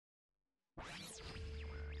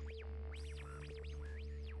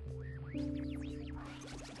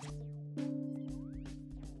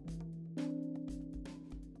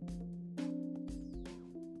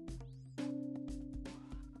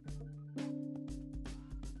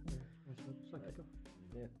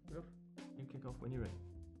Yeah. You kick off when you're ready.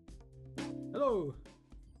 Hello!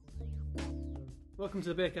 Welcome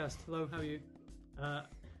to the Beercast. Hello, how are you?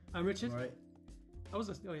 I'm Richard. Alright. I was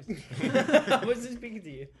listening. Oh, yes. I wasn't speaking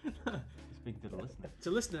to you. Speak to the listener.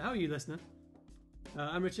 To listener, how are you, listener?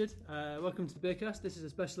 I'm Richard. Welcome to the Beercast. This is a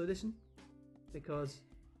special edition because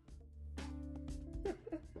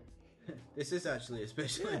This is actually a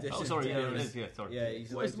special edition. Oh, sorry, to be yeah, it honest. is, yeah, sorry. Yeah,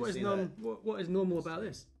 he's what is what is normal about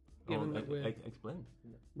this? Given that we're, Explain.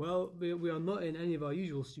 well, we are not in any of our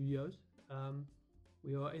usual studios.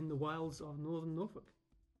 We are in the wilds of northern Norfolk.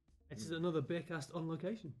 It is another Beercast on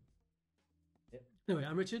location. Yep. Anyway,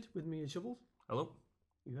 I'm Richard. With me is Shovels. Hello.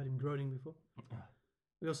 You've had him groaning before.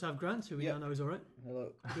 We also have Grant, who we Yep. now know is all right.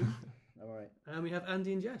 Hello. I'm alright. And we have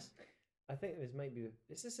Andy and Jess. I think this might be.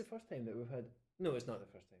 Is this the first time that we've had? No, it's not the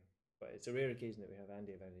first time. But it's a rare occasion that we have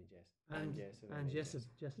Andy of Andy Jess And Jess of and Andy Jess and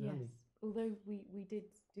Yes, Andy. although we did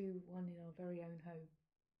do one in our very own home.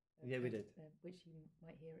 Yeah, we did. Which you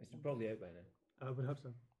might hear at It's some probably point. out by now. I would hope so.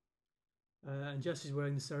 And Jess is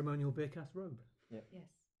wearing the ceremonial Beercast robe Yes,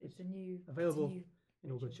 it's a new Available It's a new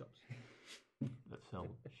in all good ritual. shops. Let's sell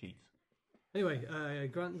sheets. Anyway,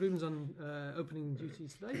 Grant Ruben's on opening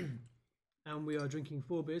duties today, and we are drinking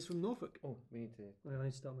 4 beers from Norfolk. Oh, we need to. Well, I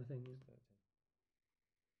need to start my thing. Yeah.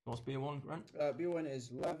 What's beer one, Grant? Beer one is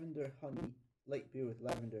lavender honey, light beer with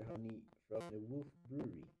lavender honey from the Wolf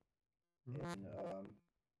Brewery in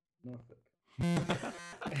Norfolk.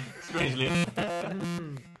 Strangely.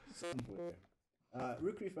 Somewhere.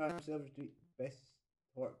 Rookery Farm, Silver Street, Best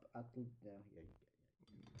Thorpe, Attle. Yeah.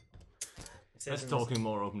 It Let's on talking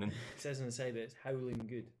more opening. It says on the side that it's howling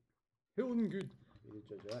good. Feeling good. We did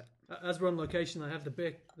judge that. As we're on location, I have the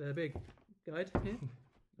big guide here.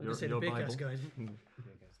 I'm going to say the Your Beercast Bible. guide.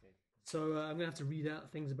 So I'm going to have to read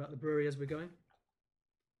out things about the brewery as we're going.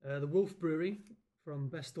 The Wolf Brewery from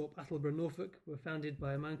Besthorpe, Attleborough, Norfolk, were founded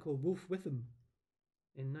by a man called Wolf Witham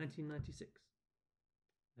in 1996.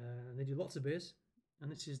 And they do lots of beers,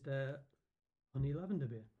 and this is their honey lavender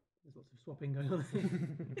beer. There's lots of swapping going on.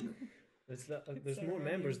 There's more ceremony.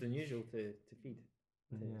 members than usual to feed.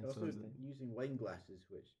 Yeah, It's so also using wine glasses,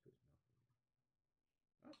 which puts me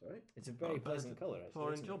off. That's alright. It's a very Not bad. pleasant colour, actually.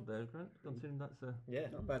 Foreign isn't it? job there, Grant. Considering that's a... Yeah.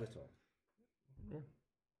 Not bad at all.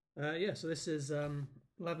 Yeah, so this is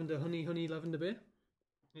lavender honey lavender beer.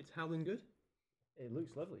 It's howling good. It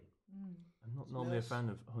looks lovely. Mm. I'm not normally a Smells- fan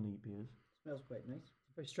of honey beers. Smells quite nice.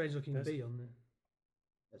 Very strange looking Does- bee on there.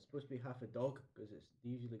 It's supposed to be half a dog because it's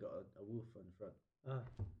usually got a wolf on the front. Ah,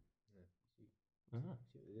 Ah,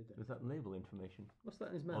 See what they did there. is that label information? what's that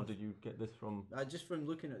in his Or mouth? did you get this from... Just from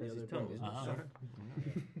looking at the It's other his tongue, bottles.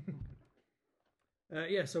 isn't it? Ah.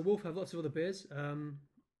 Yeah, so Wolf have lots of other beers, and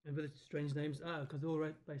with strange names. Because they're all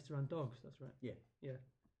based around dogs. That's right. Yeah.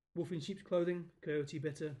 Wolf in sheep's clothing, Coyote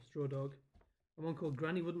Bitter, Straw Dog, and one called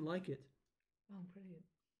Granny Wouldn't Like It. Oh, brilliant!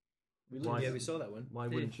 We Why looked Yeah, at we saw that one. Why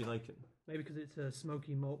Did- wouldn't she like it? Maybe because it's a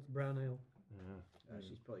smoky malt brown ale. Yeah.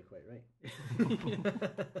 She's probably quite right.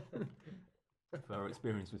 For our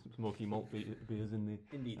experience with smoky malt beers in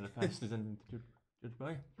the Indeed. past is anything to judge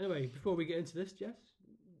by. Anyway, before we get into this, Jess,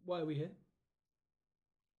 why are we here?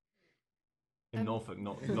 In Norfolk,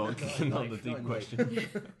 not the Not deep in life. question.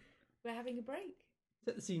 We're having a break.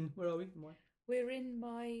 Set the scene. Where are we and why? We're in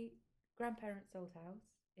my grandparents' old house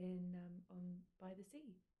in on by the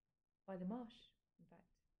sea, by the marsh. In fact,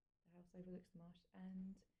 the house overlooks the marsh,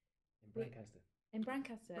 and In Brancaster. in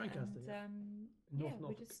Brancaster. Brancaster, and, yeah. yeah, North we're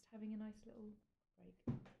Norfolk. just having a nice little break.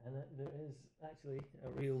 And there is actually a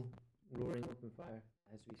real roaring open fire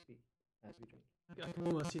as we speak, as we drink. I can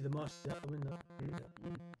almost see the marsh out the window.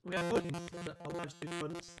 We have audience. Our live studio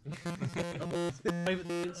audience. Favourite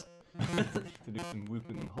things. To do some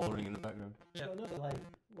whooping and hollering in the background. Yeah. Well, not alive.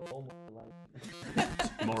 Well, almost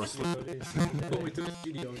alive. More asleep. What we do in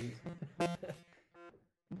studio.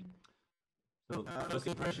 So, first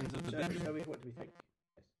impressions of the beer. What do we think?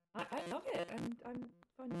 I love it, and I'm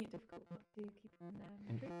finding it difficult not to keep on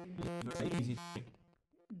drinking. Very easy to drink.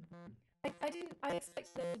 I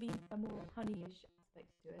expected there to be a more honeyish aspect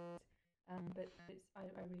to it, but I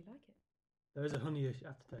really like it. There is a honeyish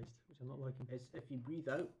aftertaste, which I'm not liking. It's if you breathe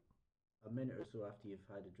out a minute or so after you've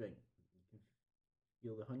had a drink, you can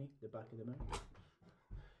feel the honey, the back of the mouth.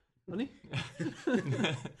 Honey?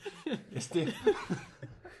 Yes, dear.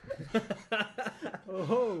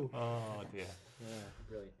 Oh, Oh dear. Yeah,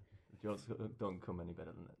 brilliant. Jokes don't come any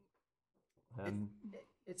better than that.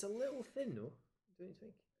 It's a little thin, though, don't you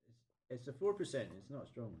think? It's a 4%. It's not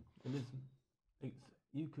strong. It is.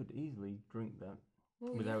 You could easily drink that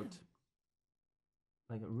Well, without,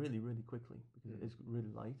 like, really, really quickly because it is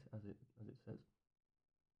really light, as it says.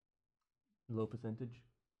 Low percentage.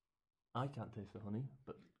 I can't taste the honey,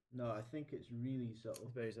 but No, I think it's really subtle,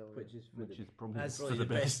 It's very subtle. which is for which the, is probably As- for probably the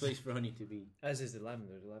the best best. place for honey to be. As is the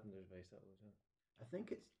lavender. The lavender is very subtle as well. I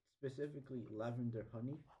think it's specifically lavender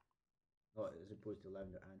honey, as opposed to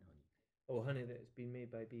lavender and honey. Oh, honey that's been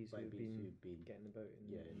made by bees By who've bees been who've been getting about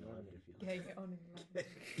in in the lavender field. Getting it on in the lavender.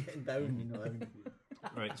 Getting down in the lavender field.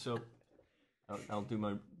 Right, so I'll do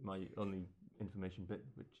my only information bit,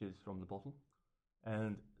 which is from the bottle.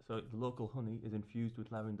 And so the local honey is infused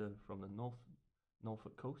with lavender from the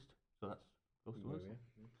Norfolk coast, so that's close to us.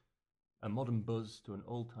 Yeah. A modern buzz to an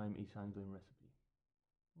old-time East Anglian recipe.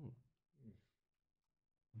 Mm.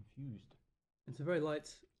 Infused. It's a very light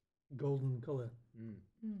golden colour. Mm.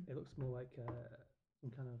 Mm. It looks more like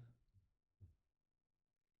some kind of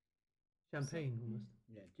champagne almost.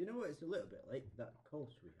 Yeah. Do you know what it's a little bit like? That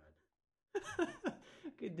Kolsch we had.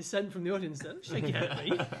 Good dissent from the audience there. Shake your head,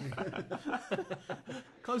 mate.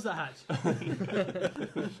 Close that hatch.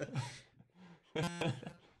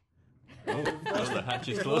 Oh, the hatch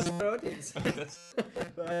is closed. Our audience.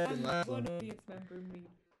 One audience member and me.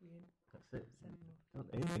 That's it. Don't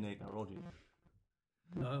alienate our audience.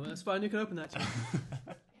 No, that's fine. You can open that.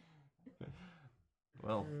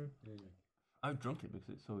 Well, Yeah. I've drunk it because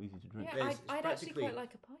it's so easy to drink. Yeah, It's I'd actually practically- quite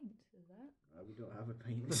like a pint of that. We don't have a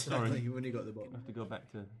pint. Sorry. You've only got the I bottle. have to go back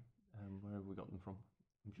to wherever we got them from.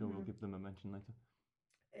 I'm sure we'll Mhm. give them a mention later.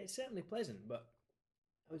 It's certainly pleasant, but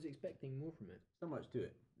I was expecting more from it. Not much to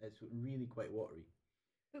it. It's really quite watery.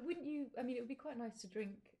 But wouldn't you? I mean, it would be quite nice to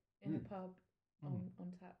drink in a Mm. pub on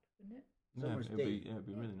tap, wouldn't it? Summer's it'd day. be Yeah.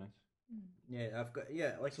 really nice. Mm. Yeah, I've got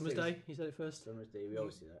like Summer's I say, Day. He said it first. Summer's day. We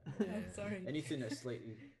always say that. I'm sorry. Anything that's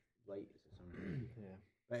slightly light is a summer's day. Yeah.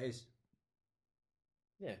 But it's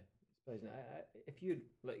Yeah, it's pleasant. If you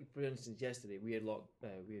like, for instance, yesterday we had walked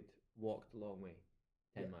a long way,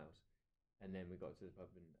 10 Yeah. miles, and then we got to the pub,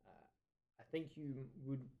 and I think you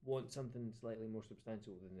would want something slightly more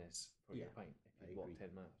substantial than this for your Yeah, pint if I you walked agree.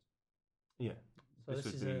 10 miles. Yeah. So this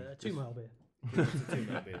would is be- a 2-mile beer. It's a 2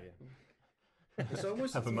 mile beer, yeah. it's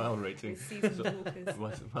almost Have a mile rating. With seasoned walkers.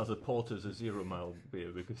 Whilst a porter's a 0-mile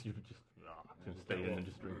beer because you just can stay in and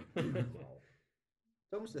just drink.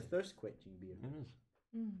 It's almost a thirst quenching beer. It is.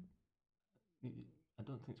 Mm. I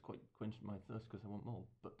don't think it's quite quenched my thirst because I want more,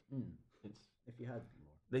 but Mm. it's. If you had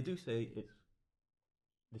more. They do say it's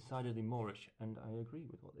decidedly moreish, and I agree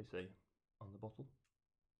with what they say on the bottle.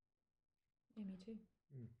 Yeah, me too.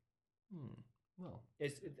 Well,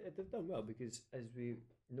 They've done well because, as we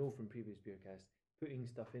know from previous beer casts, putting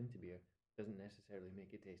stuff into beer doesn't necessarily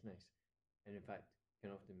make it taste nice, and in fact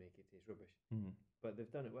can often make it taste rubbish. But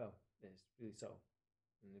they've done it well. It's really subtle,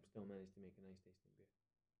 and they've still managed to make a nice tasting beer.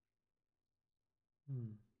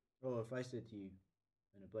 Well, if I said to you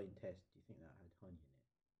in a blind test, do you think that had honey in it?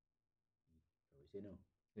 You'd probably say no.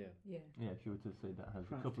 Yeah. Yeah. yeah. If you were to say that has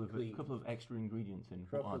a Practically- couple of extra ingredients in,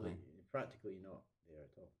 what are they? Practically not there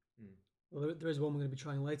at all. Well, there is one we're going to be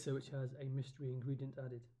trying later, which has a mystery ingredient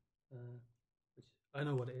added, which I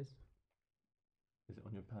know what it is. Is it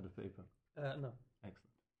on your pad of paper? No,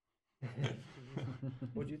 Excellent.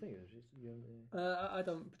 What do you think of it? You I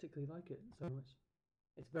don't particularly like it so much.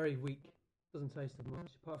 It's very weak. Doesn't taste that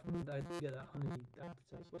much. Apart from that, I do get that honey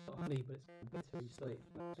aftertaste. Well, it's not honey, but it's bittery sweet.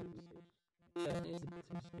 Yeah, it is a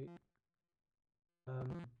bittery sweet.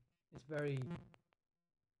 It's very.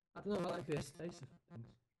 I don't know. I like the taste of things.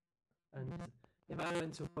 And if I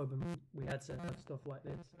went to a pub and we had to have stuff like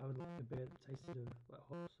this, I would like a beer that tasted of like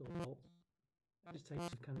hops or malts. It just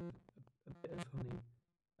tastes of kind of a bit of honey,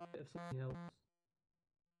 a bit of something else.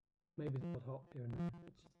 Maybe the odd hop here and there.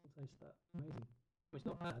 It just doesn't taste that amazing. It's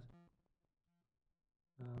not bad.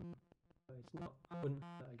 But it's not. I wouldn't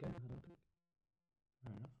have that again. I don't think.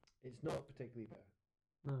 Fair enough. It's not particularly bitter,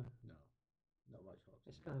 No, No, not much hops.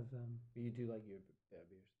 it's kind of. but you do like your bitter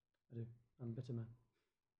beers. I do. I'm a bitter man.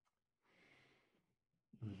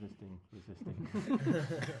 Resisting.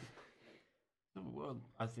 So, well,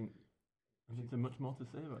 I think there's much more to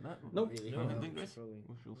say about that. Nope. Really. I No, think it's Chris, probably-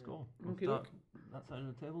 we shall yeah. score. We'll Okay, start that side of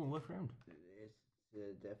the table and work around. It's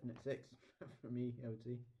a definite 6 for me, I would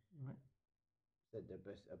say. Right. Said the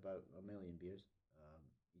best about a million beers.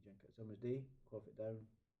 You drink it summer's day, quaff it down.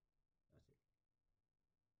 That's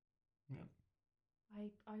it. Yeah.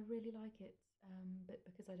 I really like it, but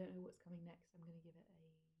because I don't know what's coming next, I'm going to give it a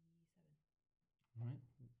 7. Right.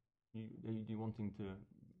 Are you wanting to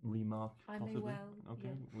remark I may possibly? well,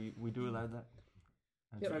 Okay. yeah. We do allow that.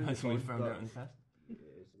 As, Yep. as we've found But- out in the past. It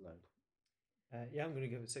is allowed. Yeah, I'm going to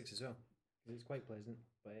give it 6 as well. 'Cause it's quite pleasant,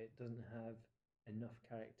 but it doesn't have enough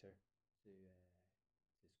character to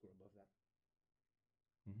score above that.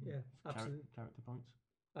 Mhm. Yeah, absolutely. Character points.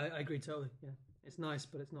 I agree totally. Yeah, it's nice,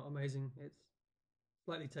 but it's not amazing. It's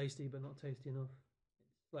Slightly tasty, but not tasty enough.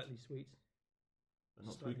 Slightly sweet. But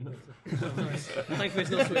not Slightly sweet enough. bitter. Oh, nice. Thankfully,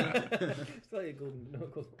 it's not sweet enough. Slightly golden,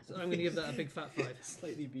 not golden. So I'm going to give that a big fat 5.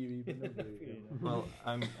 Slightly beery, but not very good. Well,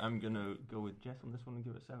 I'm gonna go with Jess on this one and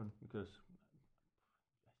give it 7 because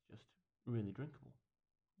it's just really drinkable,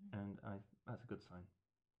 and that's a good sign.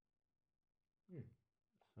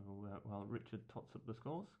 So while Richard tots up the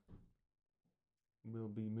scores, we'll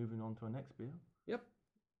be moving on to our next beer. Yep.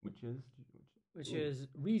 Which is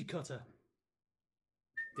Reed Cutter.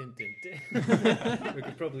 Din, din, din. We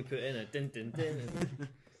could probably put in a din din din.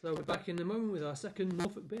 So we're back in a moment with our second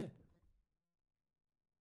Norfolk beer.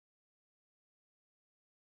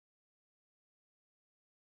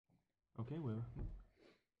 Okay, we're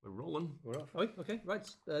rolling. We're off. Oh, okay, right.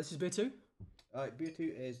 This is beer 2. Beer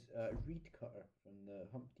 2 is Reed Cutter from the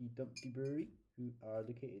Humpty Dumpty Brewery, who are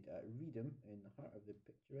located at Reedham in the heart of the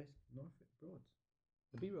picturesque Norfolk Broads.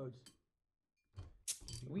 The B Roads.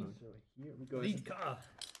 So here we go. Reed Cutter.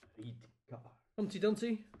 Reed Cutter. Humpty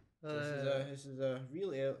Dumpty. This is a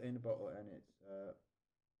real ale in a bottle, and it's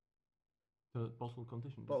The bottle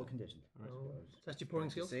condition. bottle conditioned. Right. Oh, test your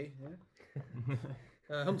pouring skills. Say, yeah.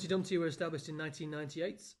 Humpty Dumpty were established in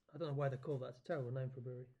 1998. I don't know why they're called that. It's a terrible name for a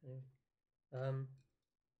brewery. Anyway.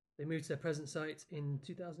 They moved to their present site in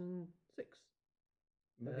 2006.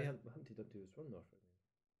 Maybe Humpty Dumpty was from Norfolk.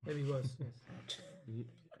 Maybe he was. Yes.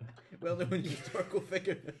 Well known historical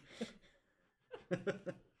figure.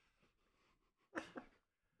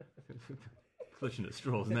 Clutching at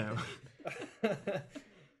straws now.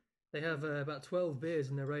 They have about 12 beers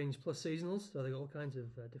in their range plus seasonals, so they've got all kinds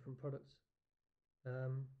of different products.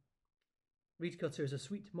 Reed Cutter is a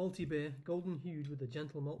sweet malty beer, golden hued with a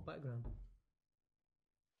gentle malt background.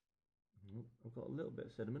 I've got a little bit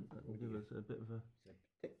of sediment that will give us a bit of a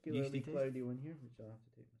Particularly Yeasty taste? cloudy one here, which I'll have to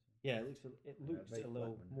take myself. Yeah, it looks very a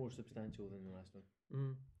little flat one. more substantial than the last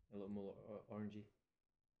one. A little more orangey.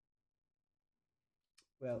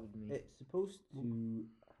 Well, Golden. it's supposed to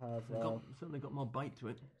have certainly got more bite to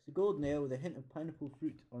it. it's a golden ale with a hint of pineapple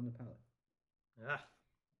fruit on the palate. Ah,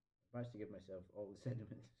 I managed to give myself all the sediment,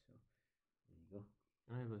 so there you go.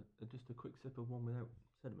 Can I have just a quick sip of one without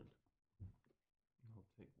sediment?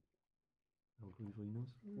 I'll breathe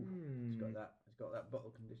Wieners. It's got that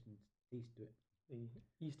bottle conditioned taste to it. the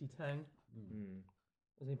yeasty tang.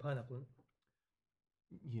 There's any pineapple in it.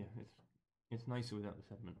 Yeah, it's nicer without the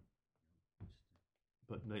sediment,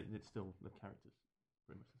 but it's still the character's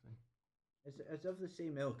pretty much the same. It's of the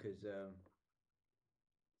same ilk as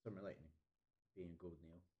Summer Lightning, being golden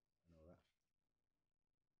ale and all that.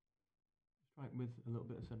 Let's try it with a little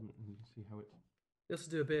bit of sediment and see how it. They also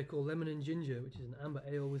do a beer called Lemon and Ginger, which is an amber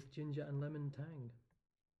ale with ginger and lemon tang.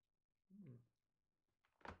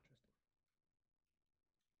 A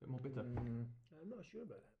bit more bitter, I'm not sure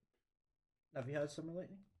about that. Have you had Summer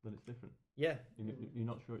Lightning? but it's different. Yeah. You're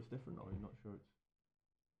not sure it's different, or you're not sure it's.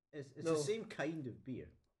 It's No. the same kind of beer.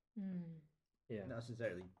 Yeah. Not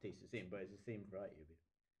necessarily tastes the same, but it's the same variety of beer,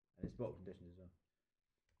 and it's bottle conditioned as well.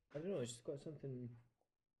 I don't know, it's just got something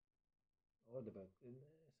odd about it.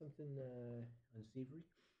 Something Unsavory.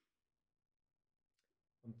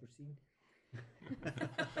 unforeseen.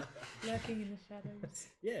 Lurking in the shadows.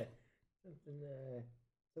 Yeah.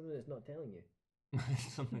 Something that's not telling you.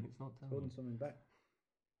 Something it's not telling Holding you. something back.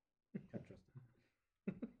 Can't trust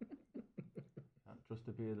it. Can't trust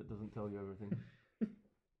a beer that doesn't tell you everything.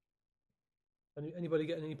 Anybody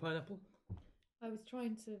getting any pineapple? I was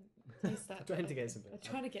trying to taste that. Trying but to I- get some. I'm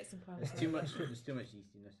trying to get some pineapple. There's too much. There's too much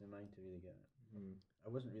yeastiness in mine to really get it. I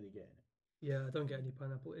wasn't really getting it. Yeah, I don't get any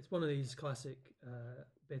pineapple. It's one of these classic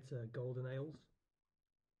bitter golden ales.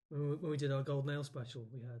 When we did our golden ale special,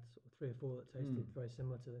 we had sort of 3 or 4 that tasted very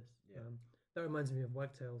similar to this. Yeah. That reminds me of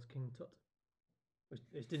Wagtail's King Tut, which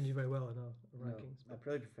it didn't do very well in our rankings. I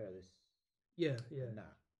probably prefer this. Yeah. Nah.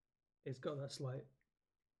 It's got that slight.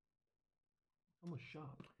 Almost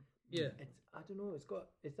sharp. Yeah. I don't know. It's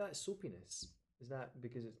that soapiness. Is that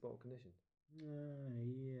because it's bottle conditioned?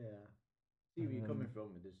 Yeah. See where you're coming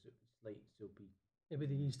from with this slight soapy. Maybe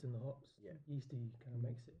the yeast and the hops. Yeah. Yeasty kind of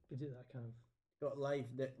makes it, gives it that kind of. Got live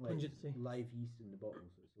Pungency. live yeast in the bottle,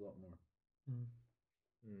 so it's a lot more. Nah.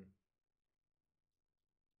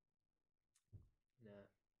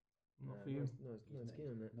 Not for you. No, it's keen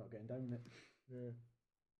on it. Not getting down with it. No.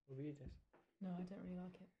 What about you, Tess? No, I don't really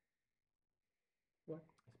like it.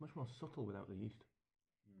 It's much more subtle without the yeast.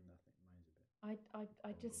 I think mine's a bit.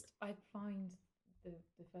 I find the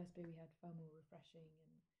first beer we had far more refreshing,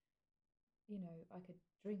 and I could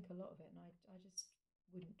drink a lot of it, and I just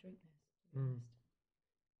wouldn't drink this. To be honest.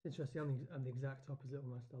 Interesting. I'm the exact opposite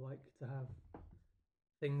almost. I like to have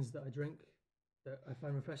things that I drink that I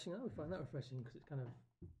find refreshing. I would find that refreshing because it's kind of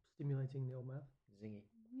stimulating the old mouth. Zingy.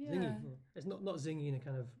 Yeah. Zingy. Yeah. It's not zingy in a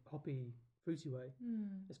kind of hoppy, fruity way.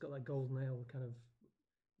 It's got that golden ale kind of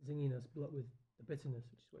zinginess, but with the bitterness,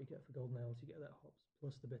 which is what you get for golden ales. You get that hops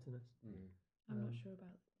plus the bitterness. I'm not sure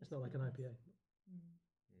about. It's not like an IPA.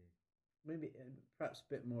 Maybe perhaps a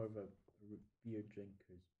bit more of a beer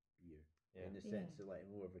drinker's beer, in the sense of like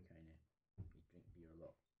more of a kind of you drink beer a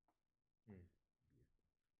lot.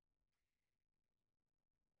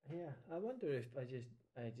 Yeah, I wonder if I'm just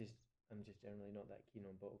generally not that keen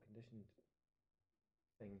on bottle conditioned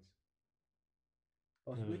things.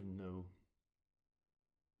 Possibly. No.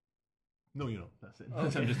 No, you're not. That's it.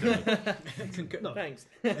 Okay. I'm just joking. No, thanks.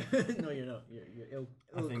 No, you're not. You're ill.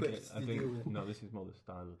 I think ill-equipped to deal with it. no. This is more the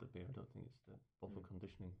style of the beer. I don't think it's the bottle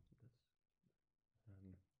conditioning.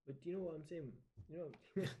 But do you know what I'm saying? You know,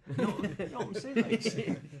 No, I'm saying like,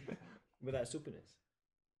 with that soapiness.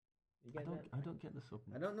 You get that? I don't get the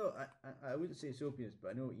soapiness. I don't know. I wouldn't say soapiness, but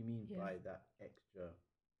I know what you mean by that extra.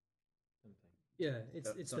 Something. Yeah, it's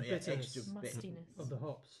the yeah, bitterness extra bit. Mustiness. of the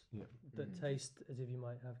hops Yeah. that taste as if you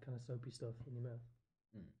might have kind of soapy stuff in your mouth.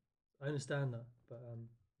 Mm. I understand that, but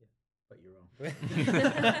yeah. But you're wrong.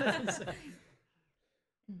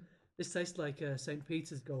 This tastes like St.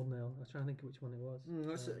 Peter's Golden Ale. I was trying to think of which one it was.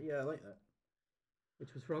 Yeah, I like that.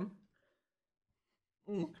 Which was from?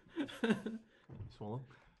 Swallow.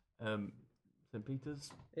 St.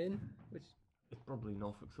 Peter's. In? Which? It's probably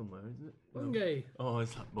Norfolk somewhere, isn't it? Bungay. Oh,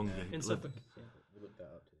 it's like Bungay. In Suffolk. Yeah, we looked that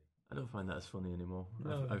up today. I don't find that as funny anymore.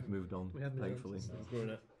 No. I've moved on, We have moved on thankfully. since then. Grown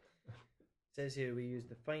up. It says here we use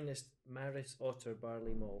the finest Maris Otter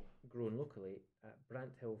barley malt grown locally at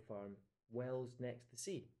Brant Hill Farm, Wells next to the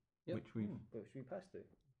sea, Yep. Which we which we passed through.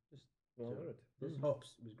 Just along the road. This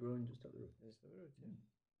hops was grown just up the road. There's the road, yeah.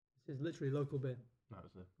 This is literally local beer. that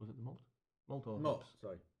was it the malt? Malt or Malt, hops?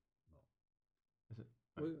 sorry. Is it?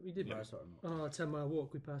 We did Yeah, sort of malt. on our 10-mile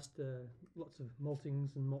walk. We passed lots of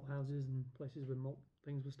maltings and malt houses and places where malt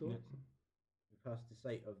things were stored. Yeah. We passed the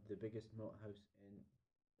site of the biggest malt house in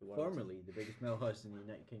The world. formerly the biggest malt house in the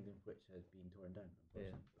United Kingdom, which has been torn down.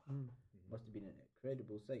 Yeah. Unfortunately. Must have been an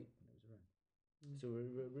incredible site when it was around. So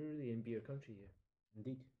we're really in beer country here.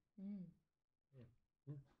 Indeed. Yeah.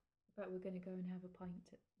 But we're going to go and have a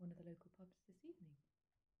pint at one of the local pubs this evening.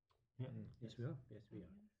 Yeah. Yes, we are. Yes, we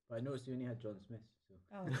are. But I noticed you only had John Smith. So.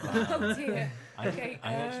 Oh, oh dear. I Okay,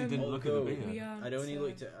 actually didn't look at the although beer. we aren't, I'd only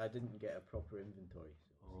looked at. I didn't get a proper inventory.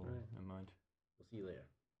 So Oh, Right. never mind. we'll see you later.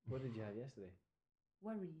 What did you have yesterday?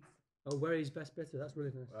 worries. Oh, Wherry's Best Bitter. That's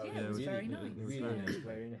really nice. Well, Yeah, it was really very good. nice. It was Really very nice. nice.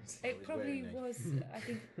 Very nice. It was probably very nice. was. I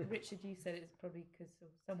think Richard, you said it's probably because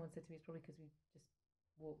someone said to me it's probably because we just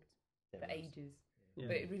walked for ages, Yeah.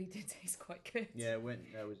 but it really did taste quite good. Yeah, it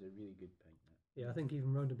went. That was a really good pint. Yeah, I think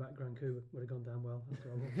even Roundabout Grand Coup would have gone down well after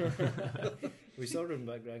our walk. We saw them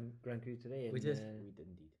back Grand Cru today. We and, did. We did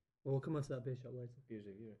indeed. Well, we'll come on to that beer shop later. Beers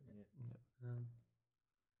reviewer. Yeah.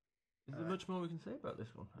 Is there much more we can say about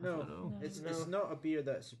this one? I No, don't know. it's No. not a beer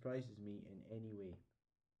that surprises me in any way,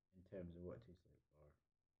 in terms of what it tastes like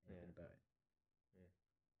or anything about it.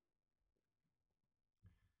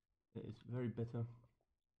 It is very bitter,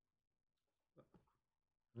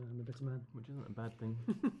 I'm a bitter man. which isn't a bad thing.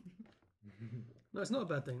 No, it's not a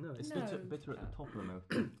bad thing. No, It's No. bitter at the top of the mouth.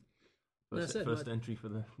 No, I First, said, first no, entry for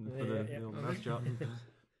the Yeah. old mouth chart.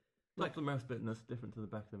 Top of the mouth bitterness, different to the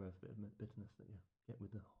back of the mouth bit of bitterness that you get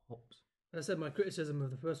with the hops. As I said, my criticism of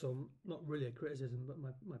the first one, not really a criticism, but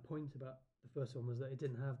my point about the first one was that it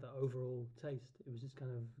didn't have that overall taste. It was just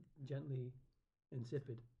kind of gently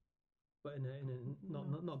insipid, but in a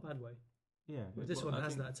not a bad way. Yeah, But this well, one I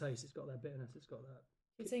has think that taste. It's got that bitterness. It's got that.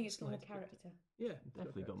 You're saying it's got more slight character. Yeah, it's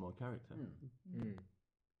definitely got more character. Hmm.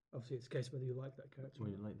 Obviously, it's a case whether you like that character.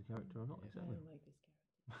 Whether you like the character or not, I exactly. don't like this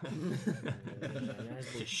character.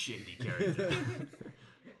 It's a shitty character.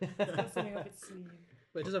 It's got something up its sleeve.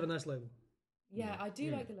 But it does have a nice label. Yeah, Yeah. I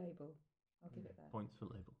do like the label. I'll give it that. Points for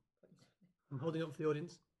label. I'm holding up for the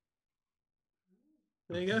audience.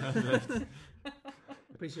 There you go.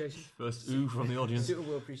 Appreciation. First ooh from the audience.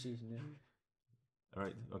 Suitable appreciation. Yeah. All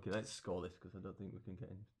right, okay, let's score this because I don't think we can get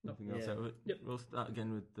anything else Yeah. out of it. Yep. We'll start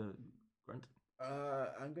again with Grant.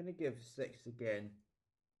 I'm gonna give 6 again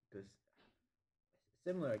because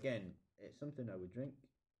similar again. It's something I would drink,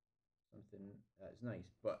 something that's nice,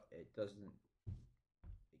 but it doesn't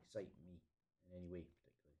excite me in any way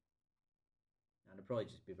particularly. And I'd probably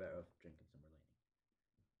just be better off drinking Summer Lightning.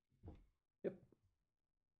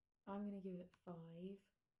 I'm going to give it 5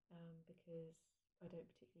 because I don't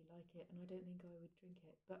particularly like it and I don't think I would drink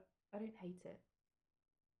it, but I don't hate it.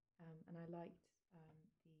 And I liked the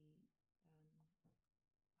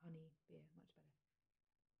honey beer much better.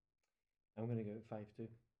 I'm going to go 5-2.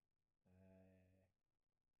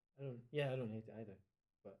 I don't hate it either,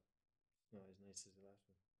 but it's not as nice as the last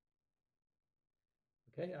one.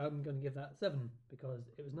 Okay, I'm going to give that 7 because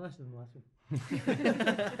it was nicer than the last one.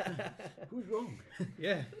 Who's wrong?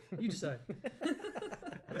 Yeah, you decide.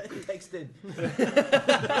 Text in.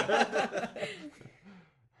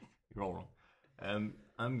 You're all wrong.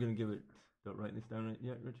 I'm going to give it. Don't write this down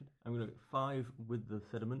yet, Richard. I'm going to give it 5 with the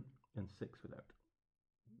sediment and 6 without.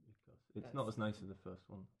 Because it's not as nice as the first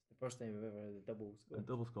one. It's the first time I've ever had a double score. A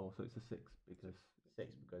double score, so it's a 6 because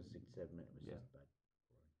 6 because 6 7 was just bad.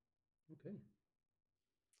 Okay.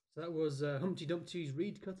 So that was Humpty Dumpty's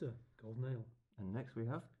reed cutter, golden ale. And next we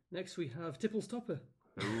have. Next we have Tipple's Topper,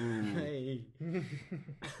 Ooh. Hey.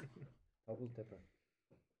 Double tipper.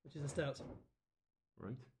 which is a stout.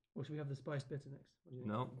 Right. Or should we have the spiced bitter next? What do you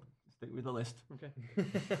think? No, stick with the list. Okay.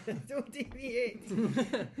 Don't deviate.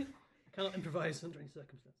 I cannot improvise under any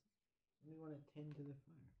circumstance. We want to tend to the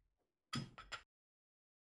fire.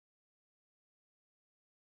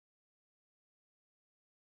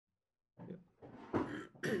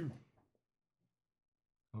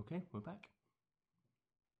 Okay, we're back.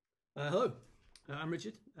 Hello, I'm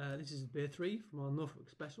Richard. This is beer 3 from our Norfolk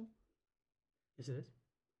special. Yes, it is.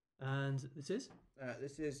 And this is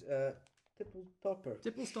This is Tipple's Topper.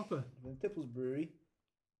 Tipple's Topper. From Tipple's Brewery.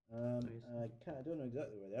 Nice. I don't know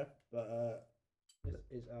exactly where they are, but this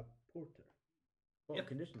is a porter. Bottle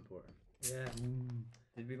conditioned porter. Yeah.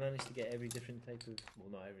 Did we manage to get every different type of... Well,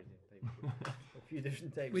 not every different type. But a few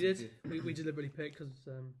different types. We did. We deliberately picked because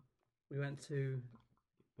we went to...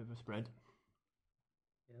 Bit of a spread.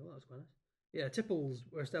 Yeah, well, that was quite nice. Yeah, Tipples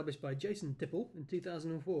were established by Jason Tipple in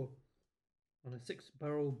 2004 on a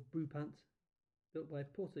 6-barrel brew plant built by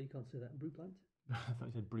Porter. You can't say that. Brew plant? I thought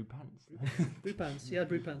you said brew pants. Brew pants. He had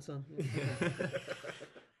brew pants on. Yeah.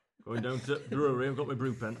 Going down to brewery, I've got my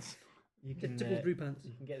brew pants. You can, Tipple's brew pants.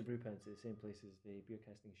 You can get the brew pants at the same place as the beer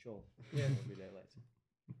casting shawl. Yeah. Every outlets.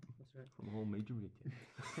 That's right. From all major retailers.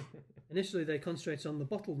 Initially, they concentrated on the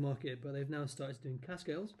bottled market, but they've now started doing cask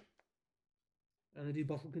ales. And they do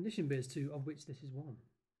bottle conditioned beers too, of which this is one.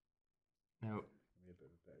 Now, Maybe a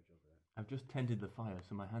bit of a better job of that. I've just tended the fire,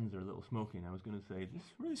 so my hands are a little smoky, and I was going to say, this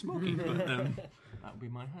is really smoky, but that'll be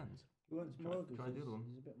my hands. Who wants Try- more? try the other one.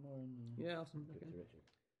 There's a bit more in Yeah, awesome. Give it Okay. to Richard.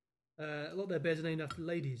 A lot of their beers are named after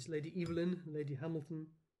ladies. Lady Evelyn, Lady Hamilton,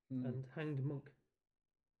 Mm. and Hanged Monk,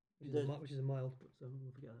 which Does- is a mild, so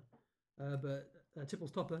we'll forget that. But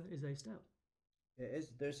Tipple's Topper is a stout. It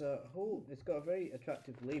is. There's a whole. It's got a very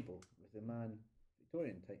attractive label with a man,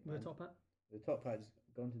 Victorian type With man. a top hat. The top hat's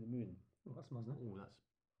gone to the moon, Oh, that smells nice. Oh, that's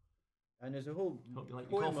and there's a whole Hope you like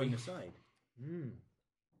your poem coffee. on the side.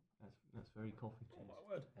 that's very coffee. Oh, my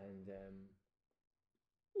word. And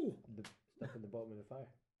Ooh. the stuff at the bottom of the fire.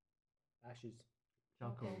 Ashes.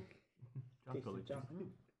 Charcoal. Charcoal. Tastes of charcoal.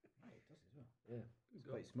 Right, it does as well. Yeah. It's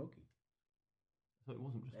quite smoky. So it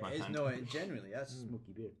wasn't just my It is hand. no. Generally, that's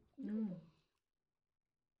smoky beer. Mm.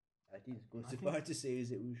 I didn't go I so think- far to say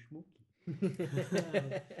as it was smoky.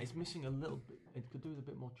 It's missing a little bit. It could do with a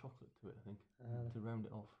bit more chocolate to it, I think, to round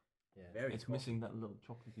it off. Yeah. Very. It's coffee. missing that little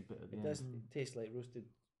chocolatey bit at the It end. does taste like roasted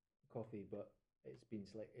coffee, but it's been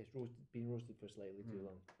been roasted for slightly too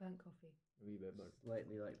long. Burnt coffee. A wee bit burnt.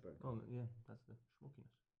 Slightly like burnt. Oh, yeah, that's the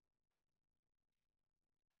smokiness.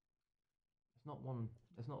 It's not one.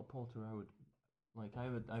 It's not a porter I would like. I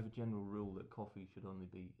have a general rule that coffee should only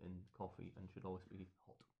be in coffee and should always be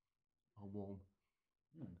hot or warm.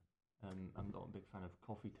 Hmm. I'm not a big fan of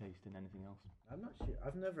coffee taste in anything else. I'm not sure.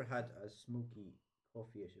 I've never had as smoky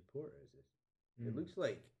coffee-ish a porter as this. Mm. It looks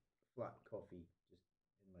like flat coffee just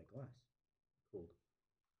in my glass. Cold.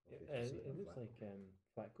 Coffee, I should say, It not looks flat like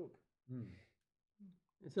flat coke. coffee.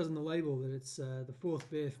 It says on the label that it's the 4th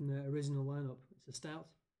beer from their original lineup. It's a stout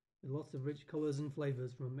with lots of rich colours and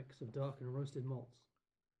flavours from a mix of dark and roasted malts.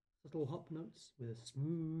 Subtle hop notes with a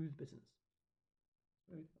smooth bitterness.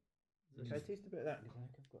 Can I taste a bit of that? Because I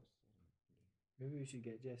think I've got. Maybe we should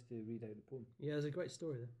get Jess to read out the poem. Yeah, there's a great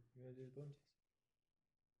story there. You want to do the poem, Jess?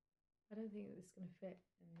 I don't think that this is going to fit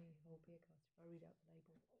in the whole beer cast if I read out the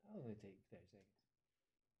label. I'll only take 30 seconds.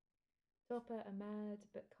 Topper, a mad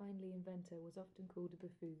but kindly inventor, was often called a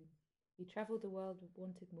buffoon. He travelled the world and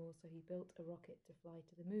wanted more, so he built a rocket to fly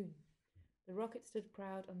to the moon. The rocket stood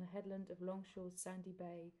proud on the headland of Longshore's sandy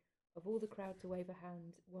bay. Of all the crowd to wave a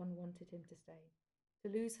hand, one wanted him to stay. To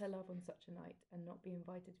lose her love on such a night and not be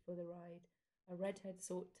invited for the ride, a redhead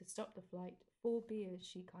sought to stop the flight. 4 beers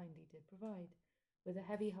she kindly did provide. With a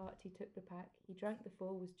heavy heart he took the pack. He drank the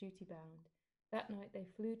 4, was duty bound. That night they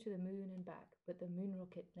flew to the moon and back, but the moon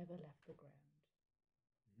rocket never left the ground.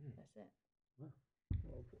 That's it. Well,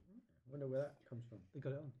 I wonder where that comes from. They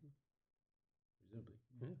got it on. presumably.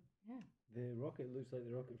 Yeah. The rocket looks like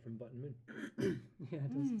the rocket from Button Moon. Yeah,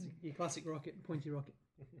 it does. It's your classic rocket, pointy rocket.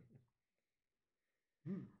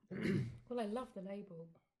 Well, I love the label.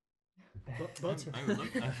 But I would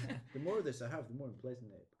like that. The more of this I have, the more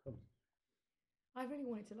unpleasant it becomes. I really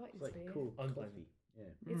wanted to like It's this like beer. cool Unpleasant.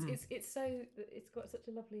 coffee. Yeah. It's so it's got such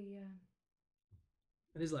a lovely.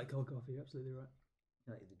 it is like cold coffee. You're absolutely right.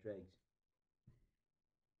 Like the dregs.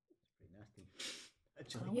 It's pretty nasty. I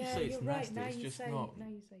Actually. wouldn't say it's you're right. nasty, Now it's you just say not- now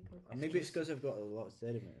you say cold coffee. Maybe it's because I've got a lot of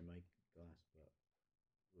sediment in my glass, but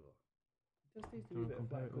ugh, Just tastes a Do you wee bit wanna of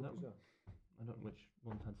compare black it with coke that as well. I don't know which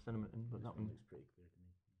one's had cinnamon in, but this that one one. looks pretty clear to me.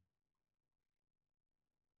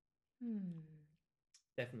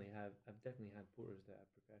 I've definitely had porters that I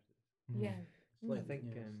prefer to this. Yeah. Slightly, think,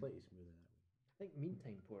 yeah, um, slightly smoother that way. I think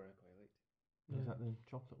Meantime Porter I quite liked. Is that the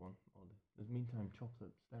chocolate one? Or there's Meantime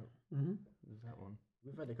Chocolate Stout. Mm-hmm. There's that one.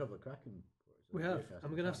 We've had a couple of cracking porters. We have, and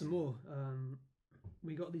we're going to have some more.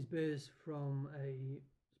 We got these beers from a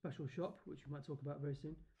special shop, which we might talk about very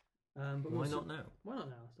soon. But Why also- not now? Why not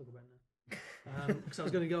now? Let's talk about it now. Because I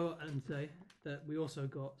was going to go and say that we also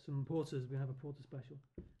got some porters. We're going to have a porter special.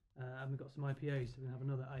 And we've got some IPAs. So we're going to have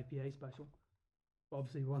another IPA special. But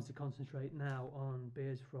obviously, we want to concentrate now on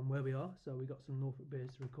beers from where we are. So we got some Norfolk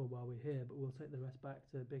beers to record while we're here, but we'll take the rest back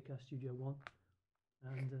to Beercast Studio 1.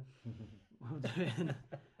 And we'll do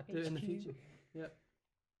it in the HQ. future. Yep.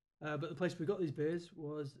 But the place we got these beers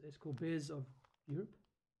it's called Beers of Europe.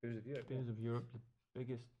 Beers of Europe. Beers of Europe, the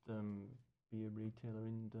biggest beer retailer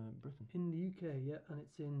in Britain. In the UK, yeah, and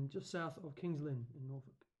it's in just south of Kings Lynn in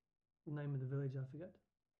Norfolk. The name of the village, I forget.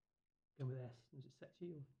 Going with S. Was it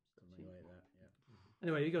Setchi or Something Setchi? like that, yeah.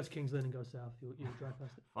 Anyway, you go to Kings Lynn and go south, you'll drive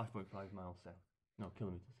past it. 5.5 miles south. No,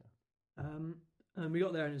 kilometres south. And we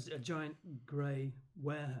got there and it's a giant grey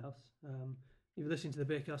warehouse. If you're listening to the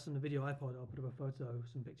Beercast on the video iPod, I'll put up a photo,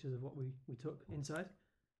 some pictures of what we took inside.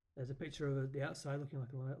 There's a picture of the outside looking like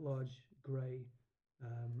a large grey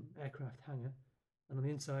aircraft hangar. And on the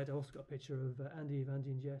inside, I also got a picture of Andy,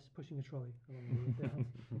 and Jess pushing a trolley along the house.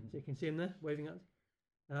 So you can see them there, waving at us.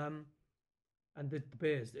 And the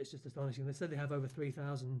beers, it's just astonishing. They said they have over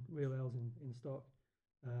 3,000 real ales in stock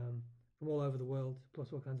from all over the world,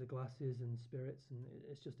 plus all kinds of glasses and spirits, and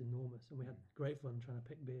it's just enormous. And we had great fun trying to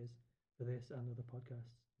pick beers for this and other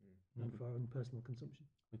podcasts and for our own personal consumption.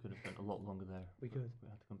 We could have spent a lot longer there. We but could. We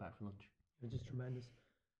had to come back for lunch. They're just tremendous.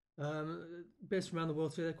 Beers from around the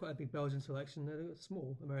world too. They're quite a big Belgian selection. They're a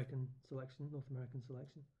small American selection, North American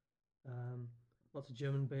selection. Lots of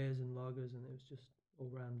German beers and lagers, and it was just all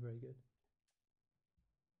round very good.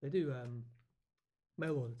 They do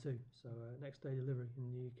mail order too, so next day delivery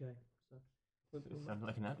in the UK. So It sounded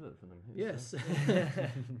like an advert for them. yes,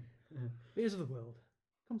 beers of the world.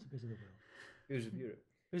 Come to beers of the world. Beers of Europe.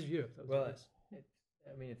 Beers of Europe. That was Well, it, yes.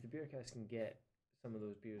 I mean, if the Beercast can get some of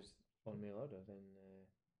those beers on mail order, then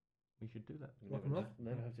We should do that. we Lock never, 'em have,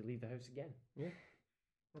 never have to leave the house again.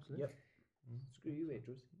 Absolutely. Yep. Screw you,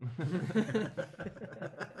 Waitrose.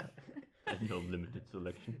 No limited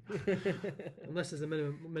selection. Unless there's a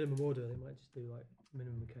minimum order, they might just do like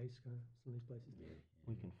minimum case kind of some of these places.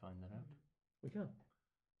 We can find that out. We can.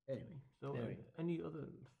 Anyway, So, Anyway. any other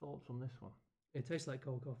thoughts on this one? It tastes like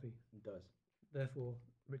cold coffee. it does. Therefore,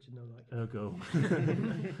 Richard no like. Ergo.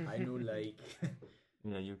 I know, like.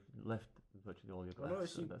 Yeah, you've left virtually all your Well, glass. no,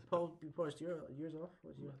 so you that's polished yours off.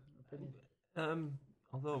 What's your opinion?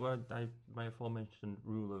 Although my aforementioned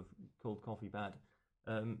rule of cold coffee bad,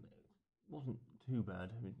 wasn't too bad.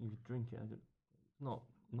 I mean, you could drink it. It's not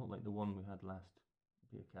like the one we had last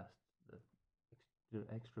Beercast, the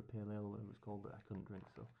extra pale ale, whatever it was called, that I couldn't drink.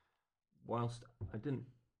 So, whilst I didn't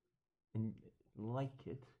like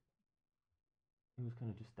it, it was kind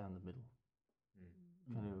of just down the middle.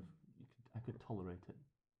 Kind of, I could tolerate it.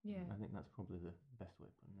 Yeah. I think that's probably the best way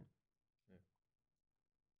of putting it.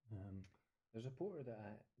 There's a porter that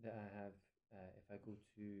I have if I go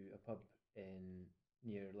to a pub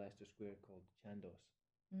near Leicester Square called Chandos.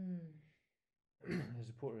 There's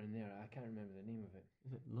a porter in there. I can't remember the name of it.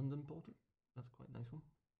 Is it London Porter? That's quite a nice one.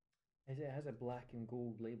 It has a black and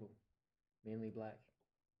gold label, mainly black.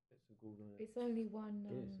 Bits of gold on it. It's only one.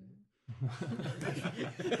 That's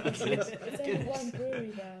It's only one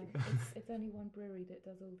brewery there. It's only one brewery that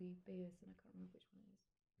does all the beers, and I can't remember which one it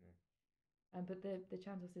is. But the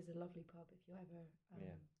Chandos is a lovely pub if you're ever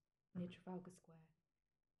near Trafalgar Square.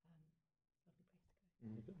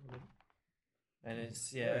 Lovely place to go. And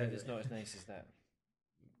it's not as nice as that.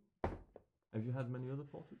 Have you had many other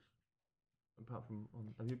porters? Apart from,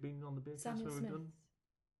 have you been on the Beercast Samuel where we've Smith. done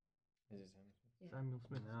Is it Samuel Smith? Yeah. Samuel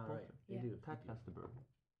Smith's Ah, porter? right. Yeah. They do. Tadcaster Brewery.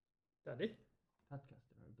 That did.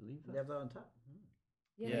 Tadcaster, I believe They that. have that on tap.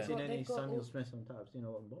 Yeah, Yeah. Have you seen any they've got Samuel all, Smiths on tap? I've seen a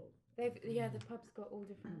lot of bottles. the pub's got all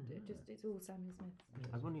different. It's all Samuel Smiths.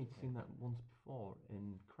 I've only seen that once before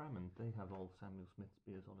in Cramond. They have all Samuel Smith's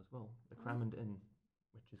beers on as well. The Cramond Inn,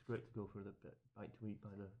 which is great to go for the bite to eat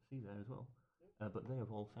by the sea there as well. But they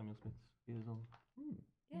have all Samuel Smith's beers on.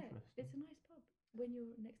 Yeah, Interesting. it's a nice pub when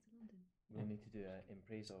you're next to London. We'll need to do an in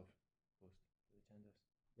praise of post for the Chandos.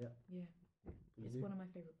 Yeah, it's one of my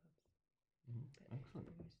favourite pubs. Excellent.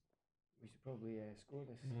 We should probably score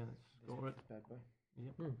this. Yeah, let's score it. this bad boy.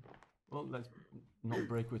 Yep. Well, let's not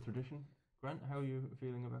break with tradition. Grant, how are you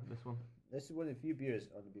feeling about this one? This is one of the few beers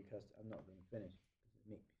on the beercast I'm not going to finish because it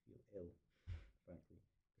makes me feel ill, frankly.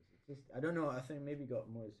 It's just, I don't know, I think maybe got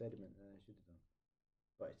more sediment than I should have done.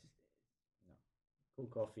 But it's just, no.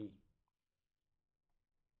 Cold coffee,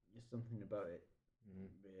 just something about it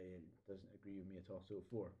doesn't agree with me at all. So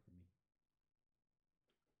 4 for me.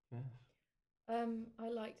 Yes. I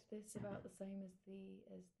liked this about the same as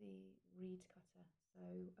the reed cutter. So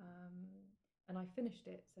and I finished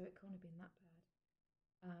it, so it can't have been that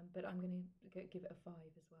bad. But I'm going to give it a 5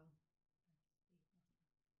 as well.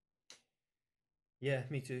 Yeah,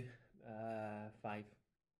 me too. 5. There's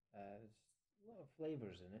a lot of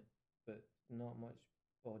flavours in it, but not much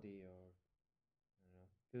body or I don't know.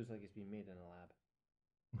 Feels like it's been made in a lab.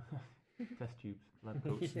 Test tubes, lab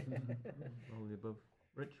coats, all the above.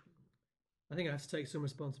 Rich? I think I have to take some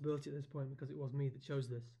responsibility at this point because it was me that chose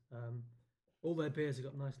this. All their beers have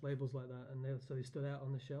got nice labels like that, and so they stood out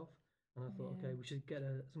on the shelf. And I thought, okay, we should get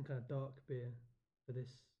some kind of dark beer for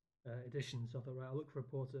this edition. So I thought, right, I'll look for a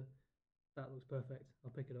porter. That looks perfect.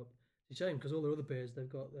 I'll pick it up. It's a shame because all their other beers, they've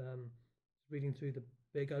got, reading through the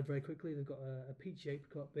beer guide very quickly, they've got a peachy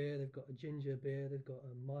apricot beer, they've got a ginger beer, they've got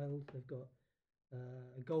a mild, they've got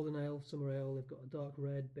a golden ale, summer ale, they've got a dark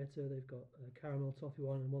red, bitter, they've got a caramel toffee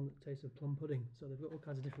one, and one that tastes of plum pudding. So they've got all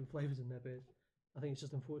kinds of different flavours in their beers. I think it's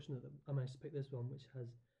just unfortunate that I managed to pick this one, which has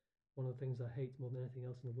one of the things I hate more than anything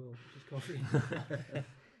else in the world, which is coffee.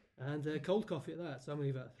 And cold coffee at that, so I'm going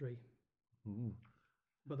to give that a 3. Ooh.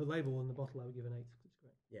 But the label on the bottle I would give an 8 because it's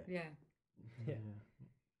great. Yeah.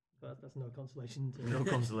 But that's no consolation to No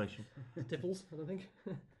consolation. Tipples, I don't think.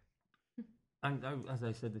 And as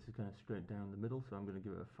I said, this is kind of straight down the middle, so I'm going to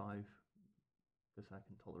give it a 5 because I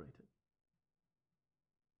can tolerate it.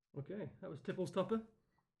 Okay, that was Tipples Topper.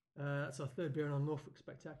 That's our 3rd beer on our Norfolk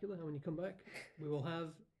Spectacular. And when you come back, we will have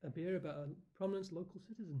a beer about a prominent local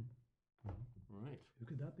citizen. Right. Who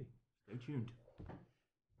could that be? Stay tuned.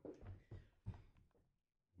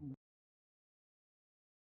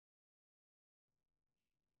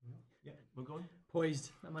 Yeah, we're going.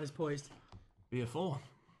 Poised. That man is poised. Beer 4.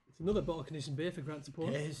 It's another bottle conditioned beer for Grant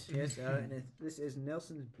support. Yes, and this is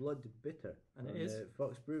Nelson's Blood Bitter. And it on, is?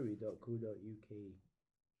 foxbrewery.co.uk.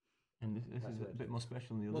 And this is a bit more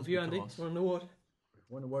special than the Well, others. for you, Andy, because- won an award.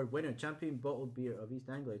 Won award winner, champion bottled beer of East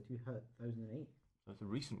Anglia 2008. That's a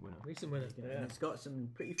recent winner. Recent winner. And it's got some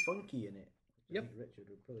pretty funky in it. which I Yep. think Richard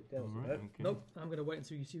will probably tell us Right, about. okay. Nope, I'm going to wait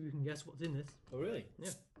until you see if you can guess what's in this. Oh, really? Yeah.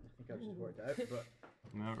 I think I've just worked it out, but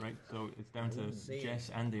All right, so it's down to wouldn't say Jess,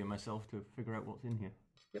 Andy, and myself to figure out what's in here.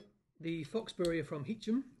 The Fox Brewery are from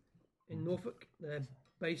Heacham in Norfolk. They're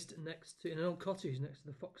based next to in an old cottage next to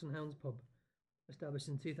the Fox and Hounds pub, established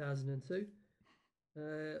in 2002.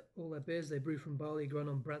 All their beers they brew from barley grown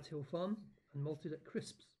on Brant Hill Farm and malted at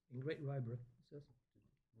Crisps in Great Ryborough. It says.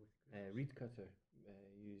 Reed cutter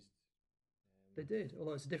used. They did,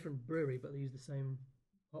 although it's a different brewery, but they use the same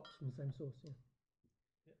hops from the same source.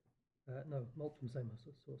 Yeah. No, malt from the same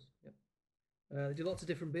source. Yep. They do lots of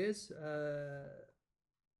different beers.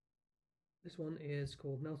 This one is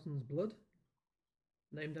called Nelson's Blood,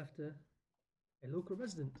 named after a local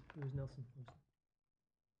resident who was Nelson.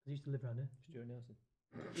 He used to live around here. Stuart Nelson.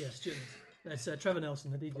 Yeah, Stuart. That's Trevor Nelson,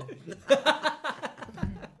 the DJ.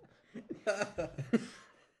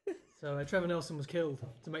 So Trevor Nelson was killed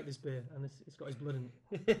to make this beer, and it's got his blood in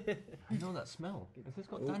it. I know that smell. Has this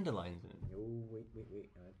got dandelions in it? oh wait,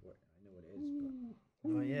 I know what it is. But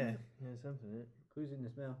Oh, yeah. Yeah, something in it. clues in the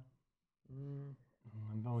smell.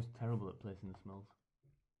 I'm always terrible at placing the smells.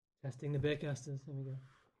 Testing the beer casters. There we go.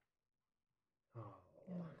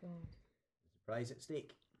 Oh god. Surprise at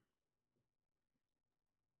stake.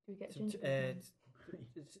 Do we get Some gingerbread?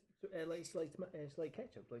 it's like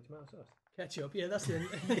ketchup, like tomato sauce. Ketchup. Yeah, that's it.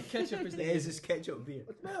 Ketchup is the. It is this ketchup beer.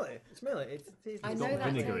 Smell it. Smell it. It tastes. I It's know got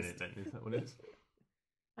that vinegar in taste. it then, is that what it is?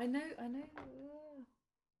 I know.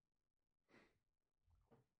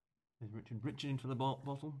 Is Richard reaching into the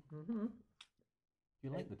bottle? Mm-hmm. Do you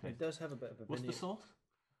like the It taste? does have a bit of a What's the vinegar. sauce?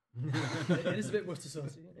 It is a bit Worcester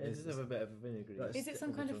saucy. It does have a bit of a vinegary. That's- Is it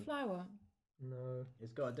some kind of flour? No.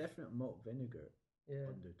 It's got a definite malt vinegar Yeah.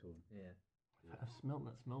 undertone. Yeah. I've smelt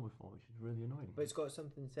that smell before, which is really annoying. But it's got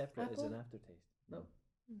something separate as an Apple? aftertaste. No.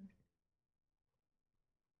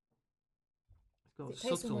 It's got It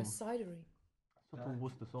tastes subtle almost cidery.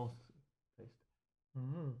 Worcester sauce taste.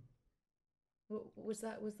 Mm. Was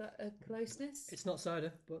that a closeness? It's not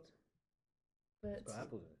cider, but But It's got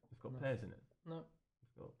apples in it. It's got No. pears in it. no,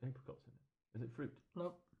 It's got apricots in it. Is it fruit?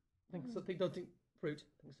 no. Don't think fruit.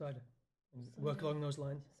 Think cider. And work Cider. along those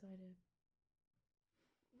lines. cider.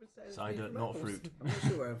 Cider, not fruit. I'm not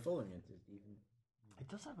sure where I'm following it, Stephen. It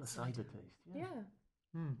does have a cider taste. Yeah. Yeah.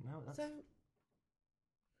 Hmm. No, that's, So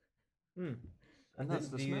and that's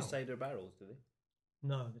the do smell. you use cider barrels, do they?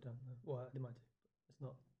 No, they don't. No. Well, they might do. It's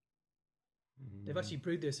not. Mm. They've actually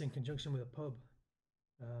brewed this in conjunction with a pub.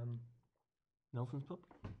 Nelson's Pub?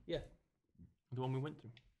 Yeah. The one we went to?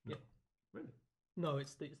 No. Yeah. Really? No,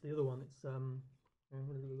 it's the other one. It's the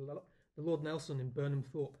Lord Nelson in Burnham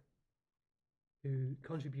Thorpe, who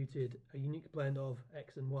contributed a unique blend of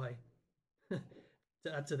X and Y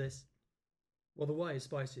to add to this. Well, the Y is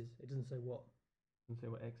spices. It doesn't say what. Doesn't say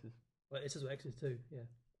what X is. Well, it says what X is too. Yeah,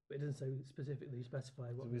 but it doesn't say specifically specify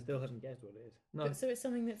So what. we still haven't guessed what it is. No, so it's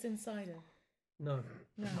something that's in cider. no.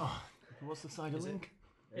 No. Oh, what's the cider Is it? link?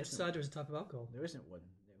 There It's isn't- cider is a type of alcohol. There isn't one.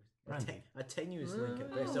 There was Brandy. a tenuous link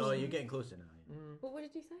at best. Oh. Oh, you're getting closer now. Yeah. Mm. What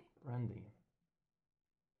did you say? Brandy.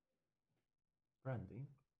 Brandy?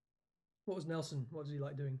 What was Nelson? What did he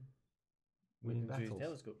like doing? Winning Looking through his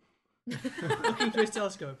battles. telescope. Looking through his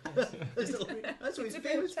telescope. Yes. That's what he's It's a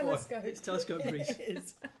bit famous of for. telescope. It's telescope grease. It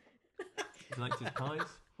is. He liked his pies.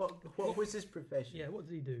 What was his profession? Yeah, what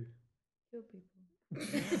did he do? Kill people.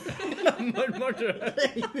 Murderer.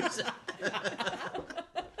 He was-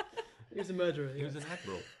 He was a murderer. He was an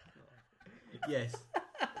admiral. yes,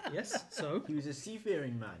 Yes, so. he was a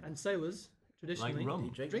seafaring man. And sailors, traditionally. Like rum. He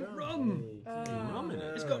drank Drink rum. rum. Hey. Rum in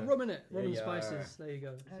it. It's got rum in it. Rum There and you are. spices. There you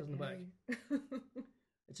go. It says on the back. Okay.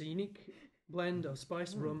 It's a unique blend of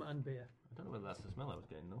spice, rum, and beer. I don't know whether that's the smell I was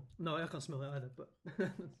getting though. No, I can't smell it either, but.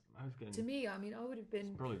 I was getting To me, I mean, I would have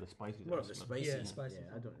been. probably the spices. More I of the was spicy. Yeah, Yeah, spicy.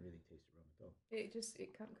 I don't really taste rum at all.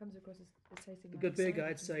 It comes across as tasting. The like good beer cider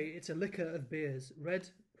guide to say me. it's a liquor of beers, red,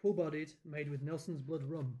 full-bodied, made with Nelson's Blood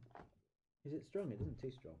rum. Is it strong? It doesn't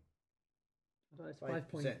taste strong. I don't know, it's 5%. 5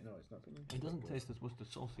 point. No, it's not. It doesn't taste as Worcester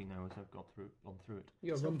saucy now as I've gone through it.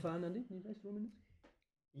 You're a rum fan, Andy? You taste rum in this?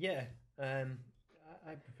 Yeah.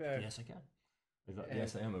 I prefer. Yes, I can. Is that, Uh,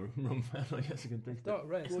 yes, I am a rum fan. I guess I can taste it. Dark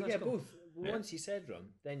red. Well, Nice yeah, colour. both. Yeah. Once you said rum,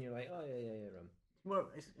 then you're like, oh yeah, rum. It's more.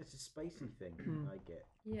 It's a spicy thing. I get.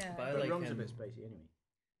 Yeah. But I But like rum's a bit spicy anyway.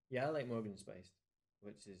 Yeah, I like Morgan Spiced,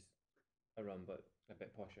 which is a rum but a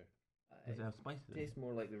bit posher. Does it have spices? It tastes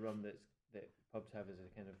more like the rum that pubs have as a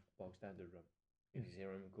kind of bog standard rum. If you say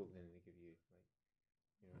rum and coke, then they give you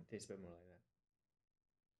like, it tastes a bit more like that.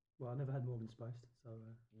 Well, I never had Morgan Spiced, so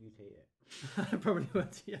You hate it. I probably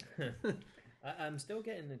would, yeah. I'm still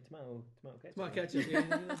getting the tomato ketchup. Tomato ketchup, yeah,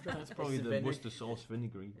 that's right. That's probably It's the the vinegar- Worcester sauce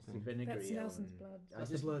vinegary It's the thing. vinegary. That's Nelson's element. blood. I That's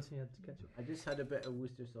the just, blood, yeah, ketchup. I just had a bit of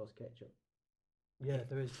Worcester sauce ketchup. Yeah,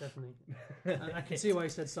 there is, definitely. I can see why you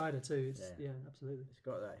said cider too. It's, Yeah. yeah, absolutely. It's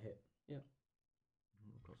got that hit.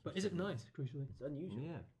 But is it nice, crucially? It's unusual.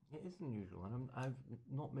 Yeah, it is unusual, and I've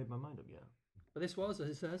not made my mind up yet. But this was, as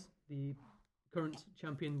it says, the current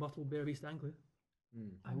champion bottled beer of East Anglia. I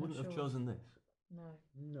I'm not wouldn't have sure. chosen this. No.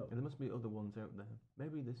 No. There must be other ones out there.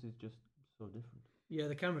 Maybe this is just so different. Yeah,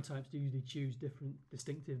 the camera types do usually choose different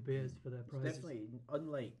distinctive beers for their It's prizes. definitely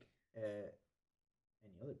unlike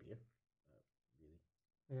any other beer, really.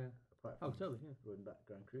 Yeah. Apart Oh, from totally, yeah. Rodenbach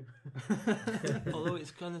Grand Cru. Although it's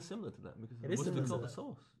kind of similar to that because It the is Worcester similar to got the that.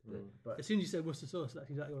 sauce. But As soon as you said Worcester sauce, that's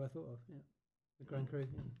exactly what I thought of. Yeah, the Grand Cru.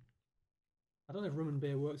 Yeah. I don't know if rum and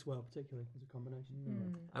beer works well, particularly as a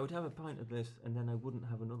combination. I would have a pint of this, and then I wouldn't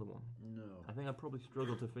have another one. no. I think I'd probably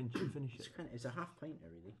struggle to finish It's it. it's a half pinter,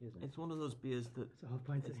 really, isn't it? It's one of those beers that It's a half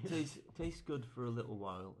pint. it tastes good for a little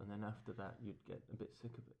while, and then after that you'd get a bit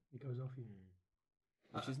sick of it, It goes off you.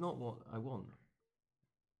 which is not what I want.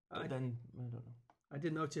 But I- then I don't know. I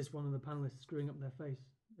did notice one of the panelists screwing up their face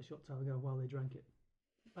a short time ago while they drank it.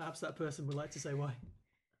 Perhaps that person would like to say why.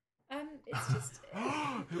 It's just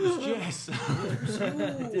It was Jess.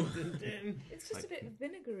 it's just a bit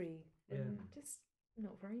vinegary and Yeah. just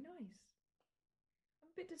not very nice. I'm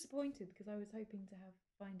a bit disappointed because I was hoping to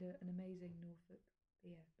find an amazing Norfolk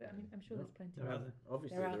beer, but I mean I'm sure there's plenty. They're out out there.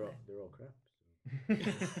 Obviously, They're out they're all crap.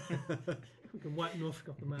 We can wipe Norfolk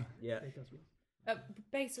off the map. Yeah. It does well.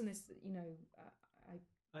 Based on this,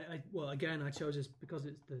 Well, again, I chose this because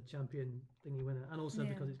it's the champion thingy winner, and also Yeah.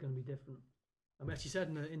 because it's going to be different. I mean, actually said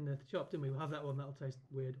in the shop, didn't we? We'll have that one. That'll taste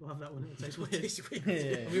weird. We'll have that one. It'll taste weird.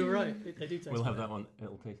 Yeah. And we were right. They do taste. We'll have weird. that one.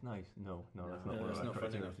 It'll taste nice. No, that's not no, what that's I not tried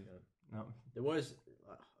funny to enough. do. No. There was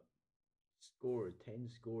 10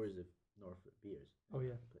 scores of Norfolk beers. Oh,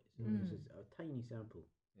 yeah. So this is a tiny sample.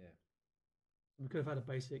 Yeah. We could have had a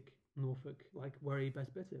basic Norfolk, like Wherry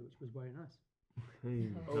Best Bitter, which was very nice.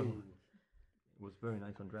 It was very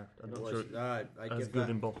nice on draft. I'm It not was, sure I as give good that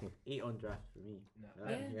in bottle. 8 on draft for me. No.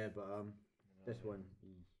 Yeah. But this one,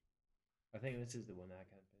 I think this is the one I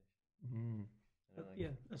can't finish. Mm. I like Yeah,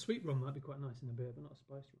 it. a sweet rum might be quite nice in a beer, but not a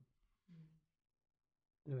spiced rum.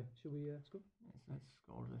 Anyway, shall we score? Let's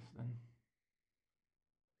score this then.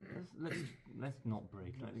 Let's not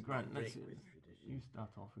break. Grant, let's break with tradition. you start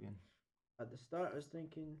off again. At the start, I was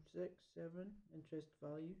thinking 6, 7 interest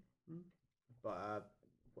value, but I'm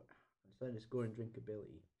starting to score in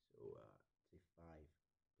drinkability, so say 5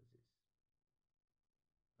 because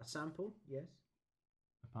it's a sample. Yes,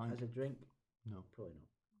 A pint? as a drink, No, probably not.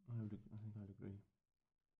 I think I'd agree.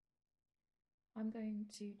 I'm going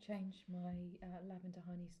to change my lavender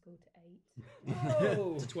honey score to 8.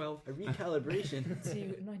 Oh! To 12. A recalibration.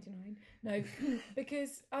 to 99. No,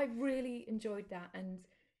 because I really enjoyed that, and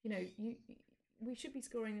we should be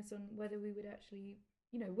scoring this on whether we would actually,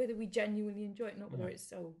 whether we genuinely enjoy it, not whether it's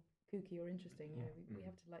so kooky or interesting. We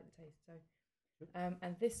have to like the taste. So,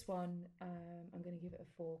 and this one, I'm going to give it a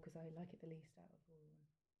 4 because I like it the least out of all of them.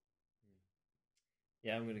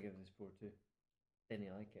 Yeah, I'm going to give this 4 too. Didn't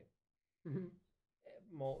you like it?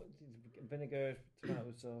 Malt, vinegar,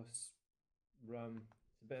 tomato sauce, rum.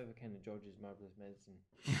 It's a bit of a kind of George's Marvellous Medicine.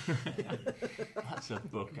 That's a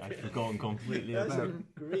book I've forgotten completely That's about.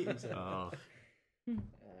 a great example. Oh, A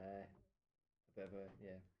bit of a,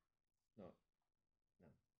 not,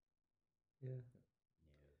 no.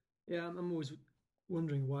 Yeah, I'm always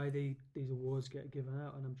wondering why these awards get given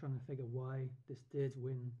out, and I'm trying to figure why this did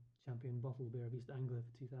win Champion Bottle Beer of East Anglia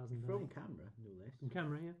for 2008. From Canberra, no less. From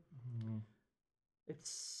Canberra, yeah.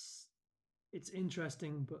 It's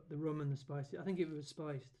interesting, but the rum and the spicy. I think if it was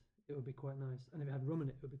spiced, it would be quite nice, and if it had rum in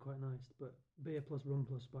it, it would be quite nice. But beer plus rum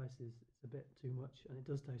plus spices, it's a bit too much, and it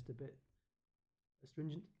does taste a bit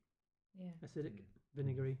astringent, acidic,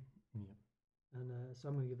 vinegary. Yeah. And so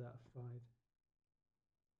I'm going to give that a 5.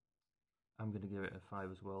 I'm going to give it a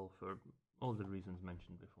 5 as well for all the reasons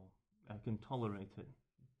mentioned before. I can tolerate it,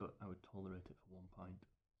 but I would tolerate it for 1 pint.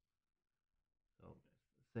 So,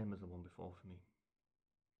 same as the one before for me.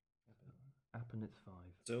 Appen, it's 5.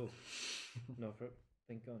 So, Norfolk,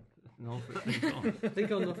 think on. Norfolk, think on.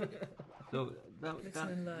 Think on Norfolk. So Listen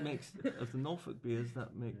and that learn. makes, of the Norfolk beers,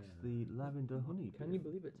 that makes the Lavender Honey Can beer you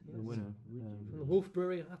believe it? the Yes. winner. From the Wolf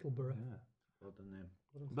Brewery in Attleborough. Yeah. Well done, them.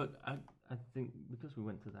 But I think because we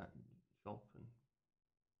went to that shop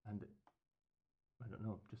and I don't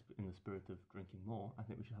know, just in the spirit of drinking more, I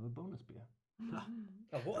think we should have a bonus beer.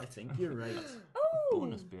 I think you're right.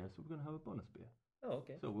 Bonus beer, so we're going to have a bonus beer. Oh,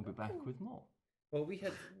 okay. So we'll be back with more. Well, we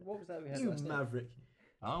had, what was that we had You last night? maverick.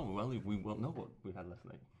 Oh, well, we won't know what we had last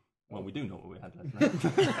night. Well, we do know what we had last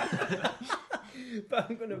night. But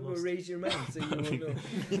I'm going to raise your mind so you won't know.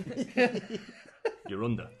 You're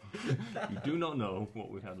under. You do not know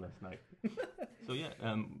what we had last night. So yeah,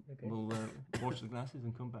 we'll wash the glasses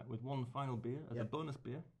and come back with one final beer as a bonus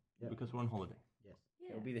beer because we're on holiday. Yes.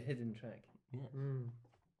 It'll be the hidden track. Yeah.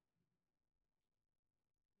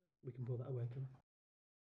 We can pull that away, can we?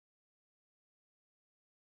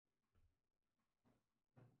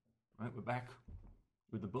 Right, we're back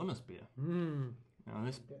with the bonus beer. Mm. Now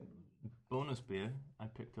this bonus beer I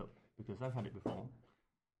picked up because I've had it before,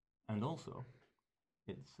 and also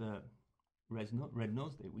it's Red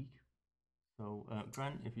Nose Day week. So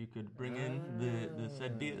Grant, if you could bring in the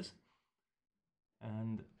said beers,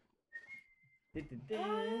 and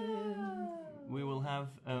we will have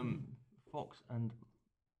Fox and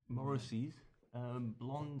Morrissey's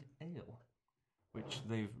Blonde Ale, which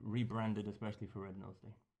they've rebranded especially for Red Nose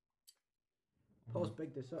Day. Paul's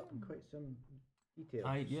bigged this up in quite some detail.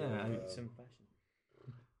 Some fashion.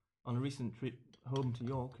 On a recent trip home to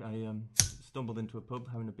York, I stumbled into a pub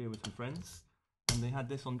having a beer with some friends, and they had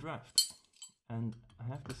this on draft. And I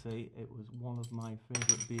have to say, it was one of my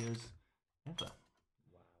favourite beers ever.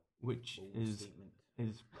 Wow. Which Bold is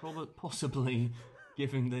statement. possibly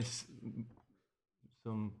giving this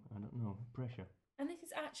some, I don't know, pressure. And this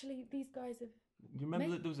is actually, these guys have... Do you remember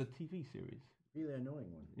that there was a TV series? Really annoying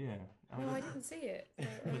one. Yeah. No, I didn't see it. So,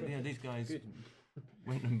 But yeah, these guys Good.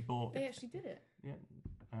 went and bought... they actually did it. Yeah,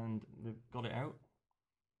 and they've got it out,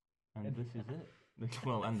 and this is it.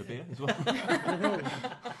 Well, and the beer as well.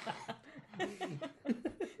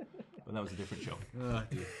 But that was a different show. Oh,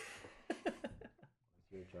 dear.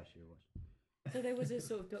 It's really trashy to watch. So there was a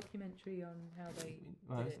sort of documentary on how they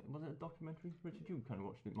Was did it. it a documentary? Richard, you kind of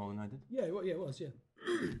watched it more than I did. Yeah, it was, yeah.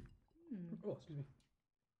 Oh, excuse me.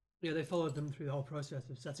 Yeah, they followed them through the whole process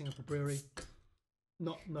of setting up a brewery,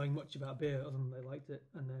 not knowing much about beer other than they liked it,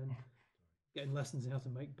 and then getting lessons in how to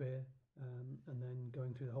make beer, and then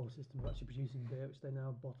going through the whole system of actually producing beer, which they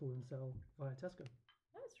now bottle and sell via Tesco.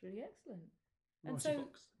 That's really excellent. And Morrissey so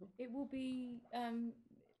Fox. it will be.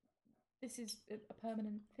 This is a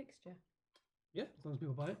permanent fixture. Yeah, as long as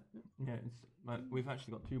people buy it. Yeah, we've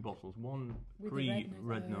actually got 2 bottles. One With the pre-Red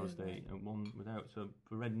red Nose nose- Day and one without. So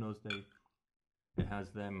for Red Nose Day, it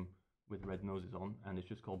has them with red noses on, and it's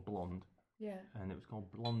just called Blonde. Yeah. And it was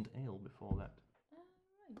called Blonde Ale before that.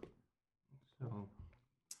 Right. So,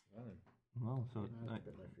 Well, so That's a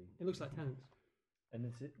bit left for you. It looks like Tennant's. and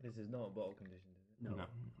this is not bottle conditioned, is it? No.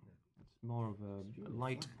 it's more of a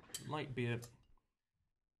light beer,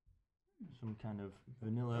 some kind of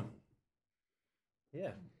vanilla.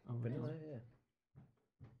 Yeah, Oh, vanilla. Yeah.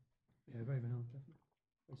 Yeah, very vanilla, definitely.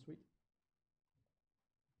 Very sweet.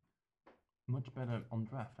 Much better on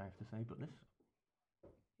draft, I have to say. But this,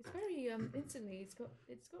 It's very instantly. It's got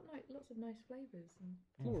like lots of nice flavors and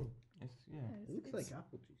Floral. it's It looks like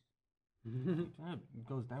apple juice. it kind of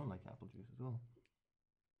goes down like apple juice as well.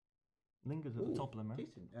 Lingers at the Ooh, top of the mouth.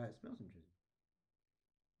 Tasting, it smells interesting.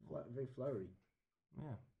 Very flowery,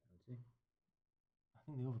 Yeah, I would say. I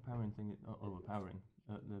think the overpowering thing, not overpowering.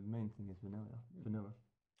 The main thing is vanilla. Vanilla.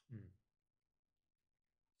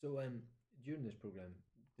 So during this program,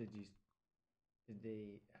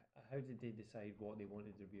 how did they decide what they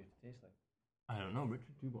wanted their beer to taste like? I don't know,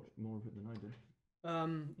 Richard. You watched more of it than I did.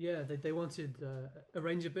 Yeah, they wanted a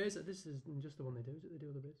range of beers. This isn't just the one they do, is it? They do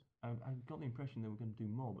other beers. I got the impression they were going to do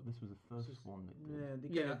more, but this was the first one that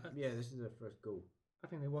did. Yeah, this is their first go. I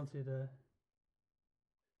think they wanted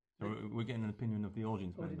So we're getting an opinion of the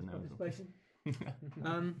audience member now. participation.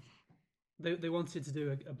 They wanted to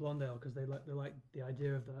do a blonde ale because they like the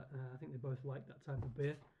idea of that. I think they both like that type of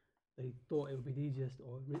beer. They thought it would be the easiest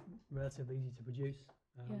or relatively easy to produce.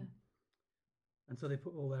 yeah. And so they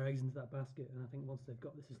put all their eggs into that basket. And I think once they've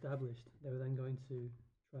got this established, they were then going to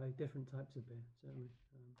try different types of beer. Certainly.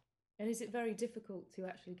 And is it very difficult to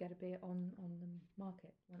actually get a beer on the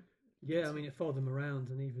market? Yeah, I mean, it followed them around,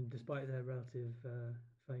 and even despite their relative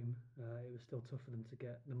fame, it was still tough for them to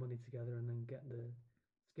get the money together and then get the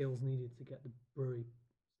skills needed to get the brewery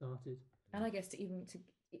started. And I guess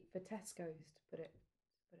for Tesco's to put it.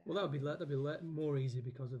 Well, that'd be more easy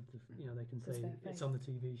because of they can Because say they're it's fame. on the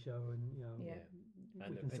TV show, and Yeah. And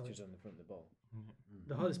we the can sell pictures it. on the front of the bottle.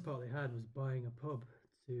 The hardest part they had was buying a pub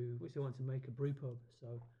which they wanted to make a brew pub. So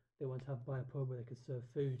they wanted to buy a pub where they could serve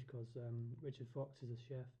food because Richard Fox is a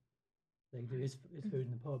chef. They could do his food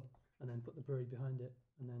in the pub and then put the brewery behind it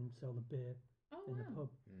and then sell the beer in the pub.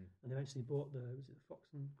 And they eventually bought was it the Fox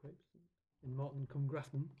and Grapes in Martin cum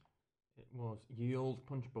Grafton? It was Ye Old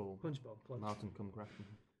Punch Bowl. Punch Bowl. Close. Martin cum Grafton.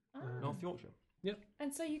 Ah. North Yorkshire.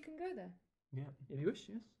 And so you can go there. Yeah. If you wish,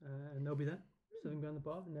 yes. And they'll be there, serving behind the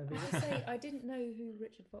bar in their I villa. must say, I didn't know who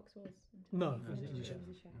Richard Fox was. No, Until he's a he chef.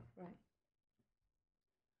 was a chef. Right.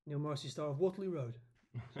 Neil Morrissey, star of Waterloo Road,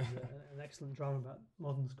 which is an excellent drama about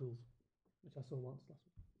modern schools, which I saw once last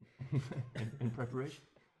week. in preparation.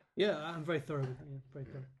 Yeah, I'm very thorough with it. Yeah, very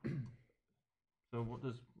thorough. So what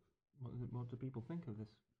do people think of this?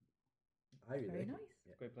 I really Very like nice. it.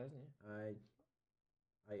 It's quite pleasant, yeah.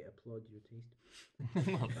 I applaud your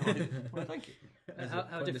taste. well, thank you.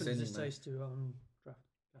 How different does this condescending, man. taste to draft?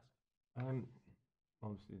 Yes.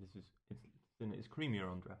 Obviously it's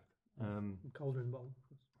creamier on draft. Colder in bottle.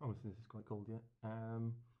 Obviously this is quite cold yet.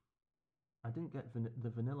 I didn't get the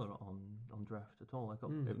vanilla on draft at all. I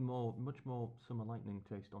got much more Summer Lightning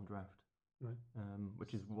taste on draft, Right.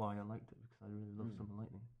 which is why I liked it because I really love Summer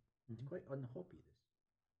Lightning. It's quite unhoppy,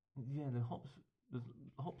 this. Yeah, there's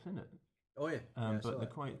hops in it. Oh, yeah. Yeah, I saw but they're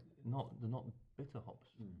that. quite they're not bitter hops.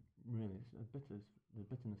 Really, the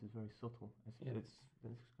bitterness is very subtle. It's kind of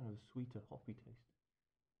a sweeter hoppy taste,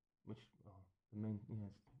 which it's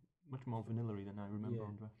much more vanilla-y than I remember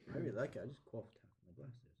on draft. I really like it. I just quaffed half my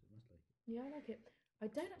glass there, so I must like it. Yeah, I like it. I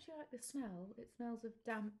don't actually like the smell. It smells of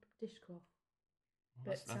damp dishcloth.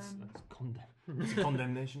 Well, But, that's that's a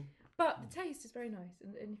condemnation. But the taste is very nice.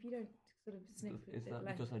 And if you don't sort of sniff Is it that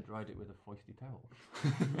left. because I dried it with a foisty towel?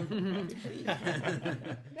 No,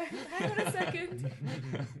 hang on a second.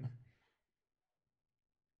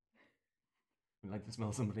 Would like to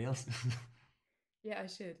smell somebody else. Yeah, I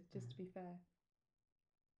should, just to be fair.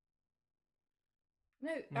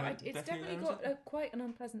 No, No, it's definitely definitely got quite an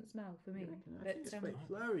unpleasant smell for me. I think it's quite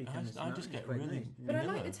flowery I kind just- of I smell. just It's get quite really- nice. But I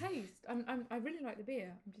like vanilla. the taste. I really like the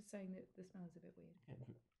beer. I'm just saying that the smell's a bit weird.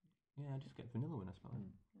 Yeah, I just get vanilla when I smell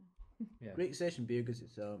it. Yeah. Great session beer because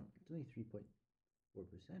it's only 3.4% or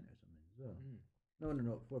something as well. No,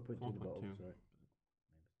 4.2 the bottle. 4.2. Sorry.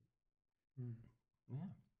 Yeah.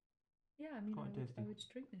 Yeah, I mean, Quite I tasty. would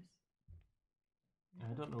drink this.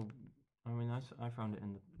 I don't know. I mean, I found it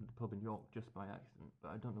in the pub in York just by accident,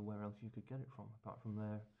 but I don't know where else you could get it from apart from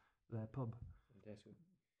their pub. Tesco.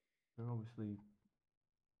 They're obviously.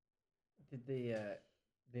 Did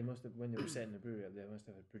they must have, when they were setting the brewery up, they must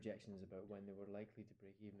have had projections about when they were likely to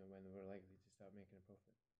break even and when they were likely to start making a profit.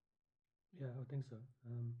 Yeah, I would think so.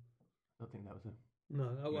 I don't think that was a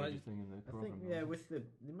No, major thing in the I program. think with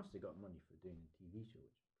they must have got money for doing the TV show,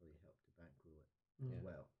 which probably helped to bankroll it as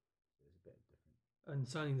well. It was a bit different. And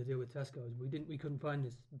signing the deal with Tesco's, we couldn't find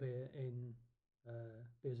this beer in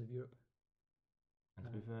Beers of Europe. And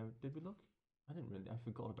to be fair, did we look? I didn't really. I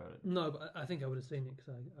forgot about it. No, but I think I would have seen it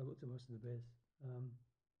because I looked at most of the beers.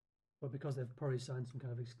 But because they've probably signed some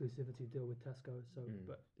kind of exclusivity deal with Tesco, so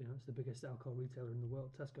but it's the biggest alcohol retailer in the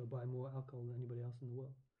world. Tesco buy more alcohol than anybody else in the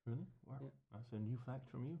world. Really? Wow. Yeah. That's a new fact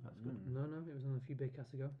from you. That's good. No, it was on a few big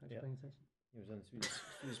casts ago. Thanks for paying attention. It was on the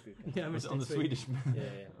Swedish beer. Yeah, I Was missed it on the it, Swedish? Yeah.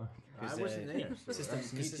 I wasn't there. So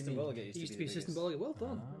that's news to System me. Bolliger It used to be System Bolliger. Well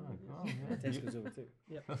done. Oh, yeah. Tesco's over too.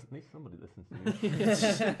 At least somebody listens to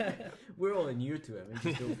you. We're all new to it.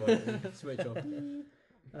 We just don't switch off.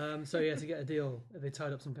 So yeah, to get a deal, if they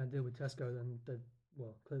tied up some kind of deal with Tesco, then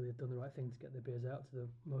clearly they've done the right thing to get their beers out to the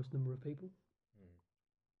most number of people.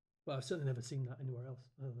 But I've certainly never seen that anywhere else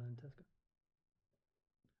other than Tesco.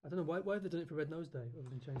 I don't know why have they done it for Red Nose Day other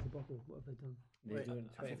than change the bottle. What have they done? They're doing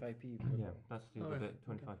 25p. Yeah, that's the other bit.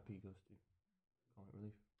 25p goes to Comic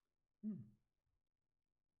Relief.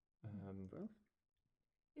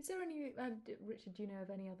 Is there any, Richard, do you know of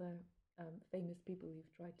any other famous people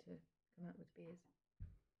who've tried to come out with beers?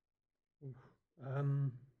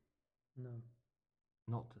 No.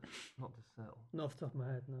 Not to sell. Not off the top of my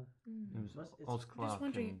head, no. It was Oz Clarke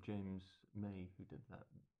and James May who did that.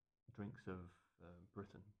 Drinks of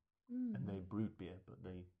Britain, and they brewed beer, but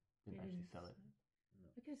they didn't actually sell it. No.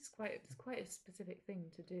 Because it's quite a specific thing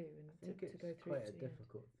to do, and to go through. Quite a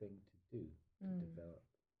difficult thing to do to develop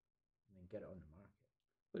and then get it on the market.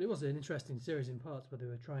 But it was an interesting series in parts where they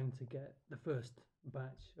were trying to get the first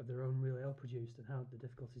batch of their own real ale produced, and how the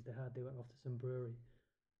difficulties they had. They went off to some brewery,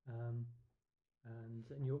 and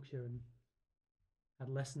in Yorkshire, and had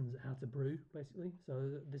lessons how to brew, basically.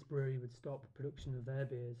 So this brewery would stop production of their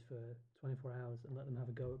beers for 24 hours and let them have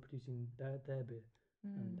a go at producing their beer.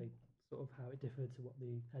 And they sort of how it differed to what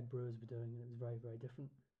the head brewers were doing, and it was very, very different.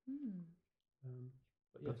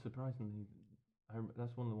 But surprisingly,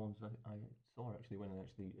 that's one of the ones that I saw actually when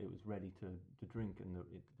it was ready to drink, and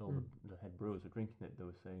all the head brewers were drinking it. They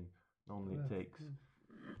were saying normally it takes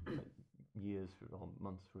like years or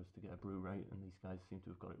months for us to get a brew right, and these guys seem to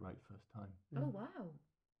have got it right first time. Oh wow,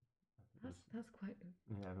 that's quite.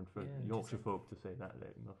 Yeah, and for Yorkshire folk to say that, they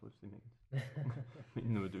obviously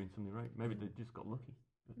mean they were doing something right. Maybe they just got lucky.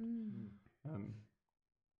 But,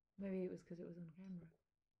 maybe it was because it was on camera.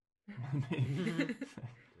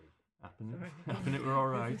 Happening it, we're all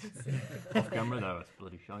right. Off camera now, it's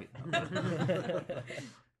bloody shite.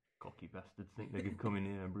 Cocky bastards think they can come in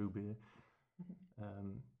here and brew beer.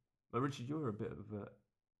 But Richard, you're a bit of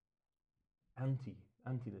anti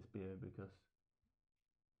this beer because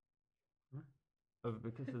of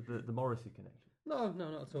the Morrissey connection. No,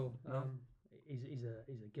 not at all. No? He's a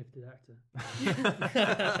gifted actor.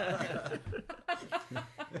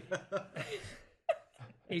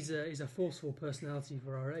 He's a forceful personality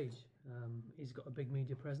for our age. He's got a big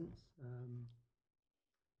media presence,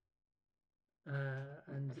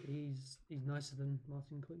 and he's nicer than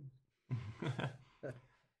Martin Clunes.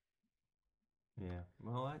 Yeah,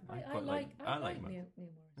 well, I like Neil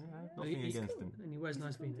Morrissey. Yeah, nothing against him. And he wears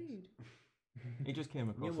nice cool V-necks. dude. He just came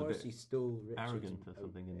across Neil a bit Morrissey stole Richard's arrogant or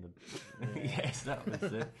something in outfit. the. Yes, that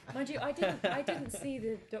was it. Mind you, I didn't see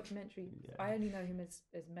the documentary. Yeah. I only know him as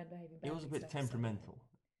men behaving badly. He was a bit temperamental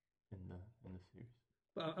in the series.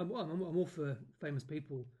 But I'm all for famous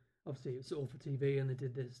people. Obviously, it's all for TV, and they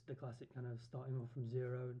did the classic kind of starting off from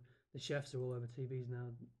zero. And the chefs are all over TVs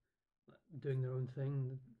now, doing their own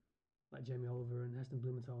thing, like Jamie Oliver and Heston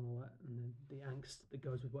Blumenthal and all that, and the angst that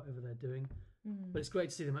goes with whatever they're doing. But it's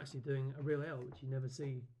great to see them actually doing a real ale, which you never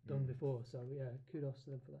see done before. So yeah, kudos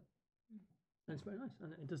to them for that. And it's very nice,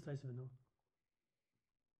 and it does taste vanilla.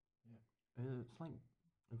 Yeah, it's like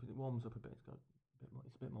if it warms up a bit, it's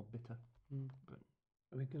a bit more bitter. But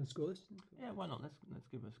are we going to score this? yeah, why not? Let's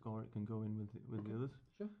give it a score. It can go in with the others.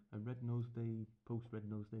 Sure. A Red Nose Day post-Red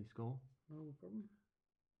Nose Day score. No problem.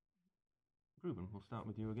 Ruben, we'll start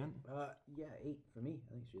with you again. Yeah, 8 for me.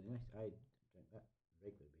 I think it's really nice. I drink that on a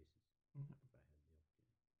regular basis. If I had the opportunity.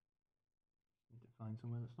 Need to find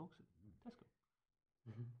somewhere that stocks it. Tesco.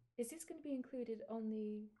 Is this going to be included on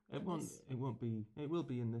the? It won't be. It will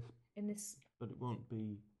be in this in this. But it won't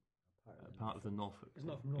be part of the Norfolk. It's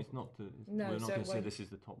not from Norfolk. It's not. No, we're not so going it to say won't- this is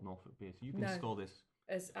the top Norfolk beer. So you can No. score this.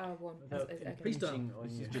 As our one. Without Okay. impinging on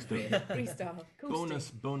This is your just beer. a Freestyle. Cool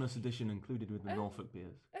bonus edition included with the Oh. Norfolk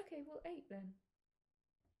beers. Okay, well 8 then.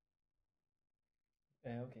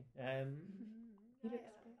 Okay. He looks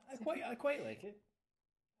I quite like it.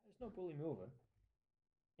 It's not bowling me over.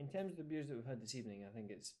 In terms of the beers that we've had this evening, I think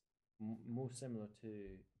it's most similar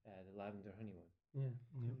to the lavender honey one, Yeah.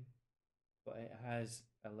 Yep. but it has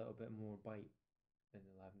a little bit more bite than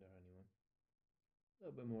the lavender honey one. A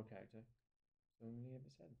little bit more character. So I'm gonna give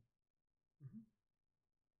it 7.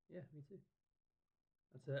 Yeah, me too.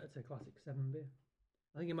 That's a classic 7 beer.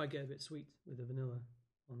 I think it might get a bit sweet with the vanilla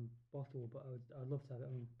on bottle, but I'd love to have it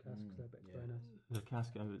on cask because they're very nice. The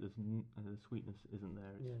cask, the sweetness isn't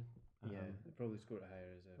there. It's, Yeah, Yeah, I'd probably score it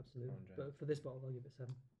higher as a absolutely. on draft. But for this bottle, I'll give it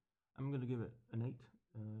 7. I'm going to give it an 8,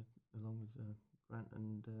 along with Grant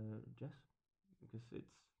and Jess, because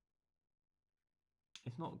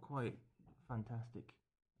it's not quite fantastic,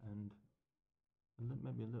 and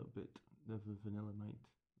maybe a little bit of the vanilla might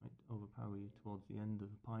overpower you towards the end of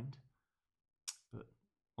the pint. But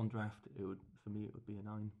on draft, it would be a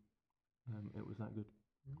 9. It was that good,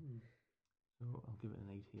 so I'll give it an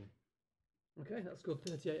 8 here. Okay, that scored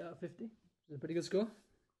 38 out of 50. It's a pretty good score.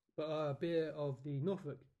 But our beer of the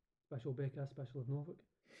Norfolk Special Beercast Special of Norfolk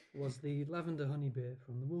was the Lavender Honey Beer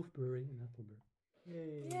from the Wolf Brewery in Attleborough.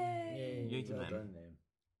 Yay! Yay to Well them. done, them.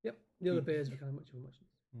 Yep, the other beers were kind of much of a muchness.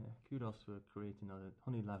 Yeah, kudos for creating a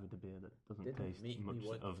honey lavender beer that doesn't Didn't taste make me much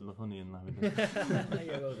want of to. the honey and lavender.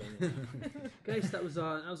 Yeah, well done. Okay, so that was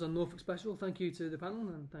our Norfolk special. Thank you to the panel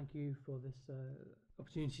and thank you for this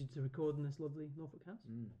opportunity to record in this lovely Norfolk house.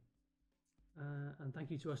 And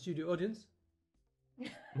thank you to our studio audience.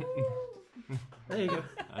 There you go.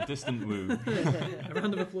 A distant woo. A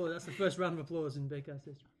round of applause. That's the first round of applause in Beercast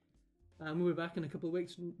history. And we'll be back in a couple of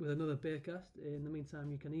weeks with another Beercast. In the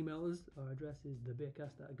meantime, you can email us. Our address is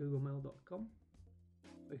thebeercast@googlemail.com.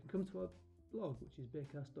 Or you can come to our blog, which is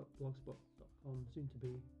beercast.blogspot.com, soon to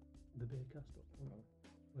be thebeercast.com.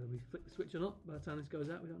 Whether we flick the switch or not, by the time this goes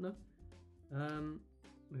out, we don't know.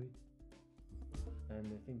 Maybe.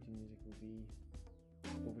 And the theme tune music will be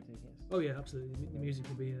overtaking us. Oh yeah, absolutely. The music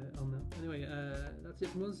will be on that. Anyway, that's it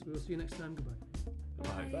from us. We will see you next time.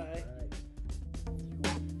 Goodbye. Bye. Bye.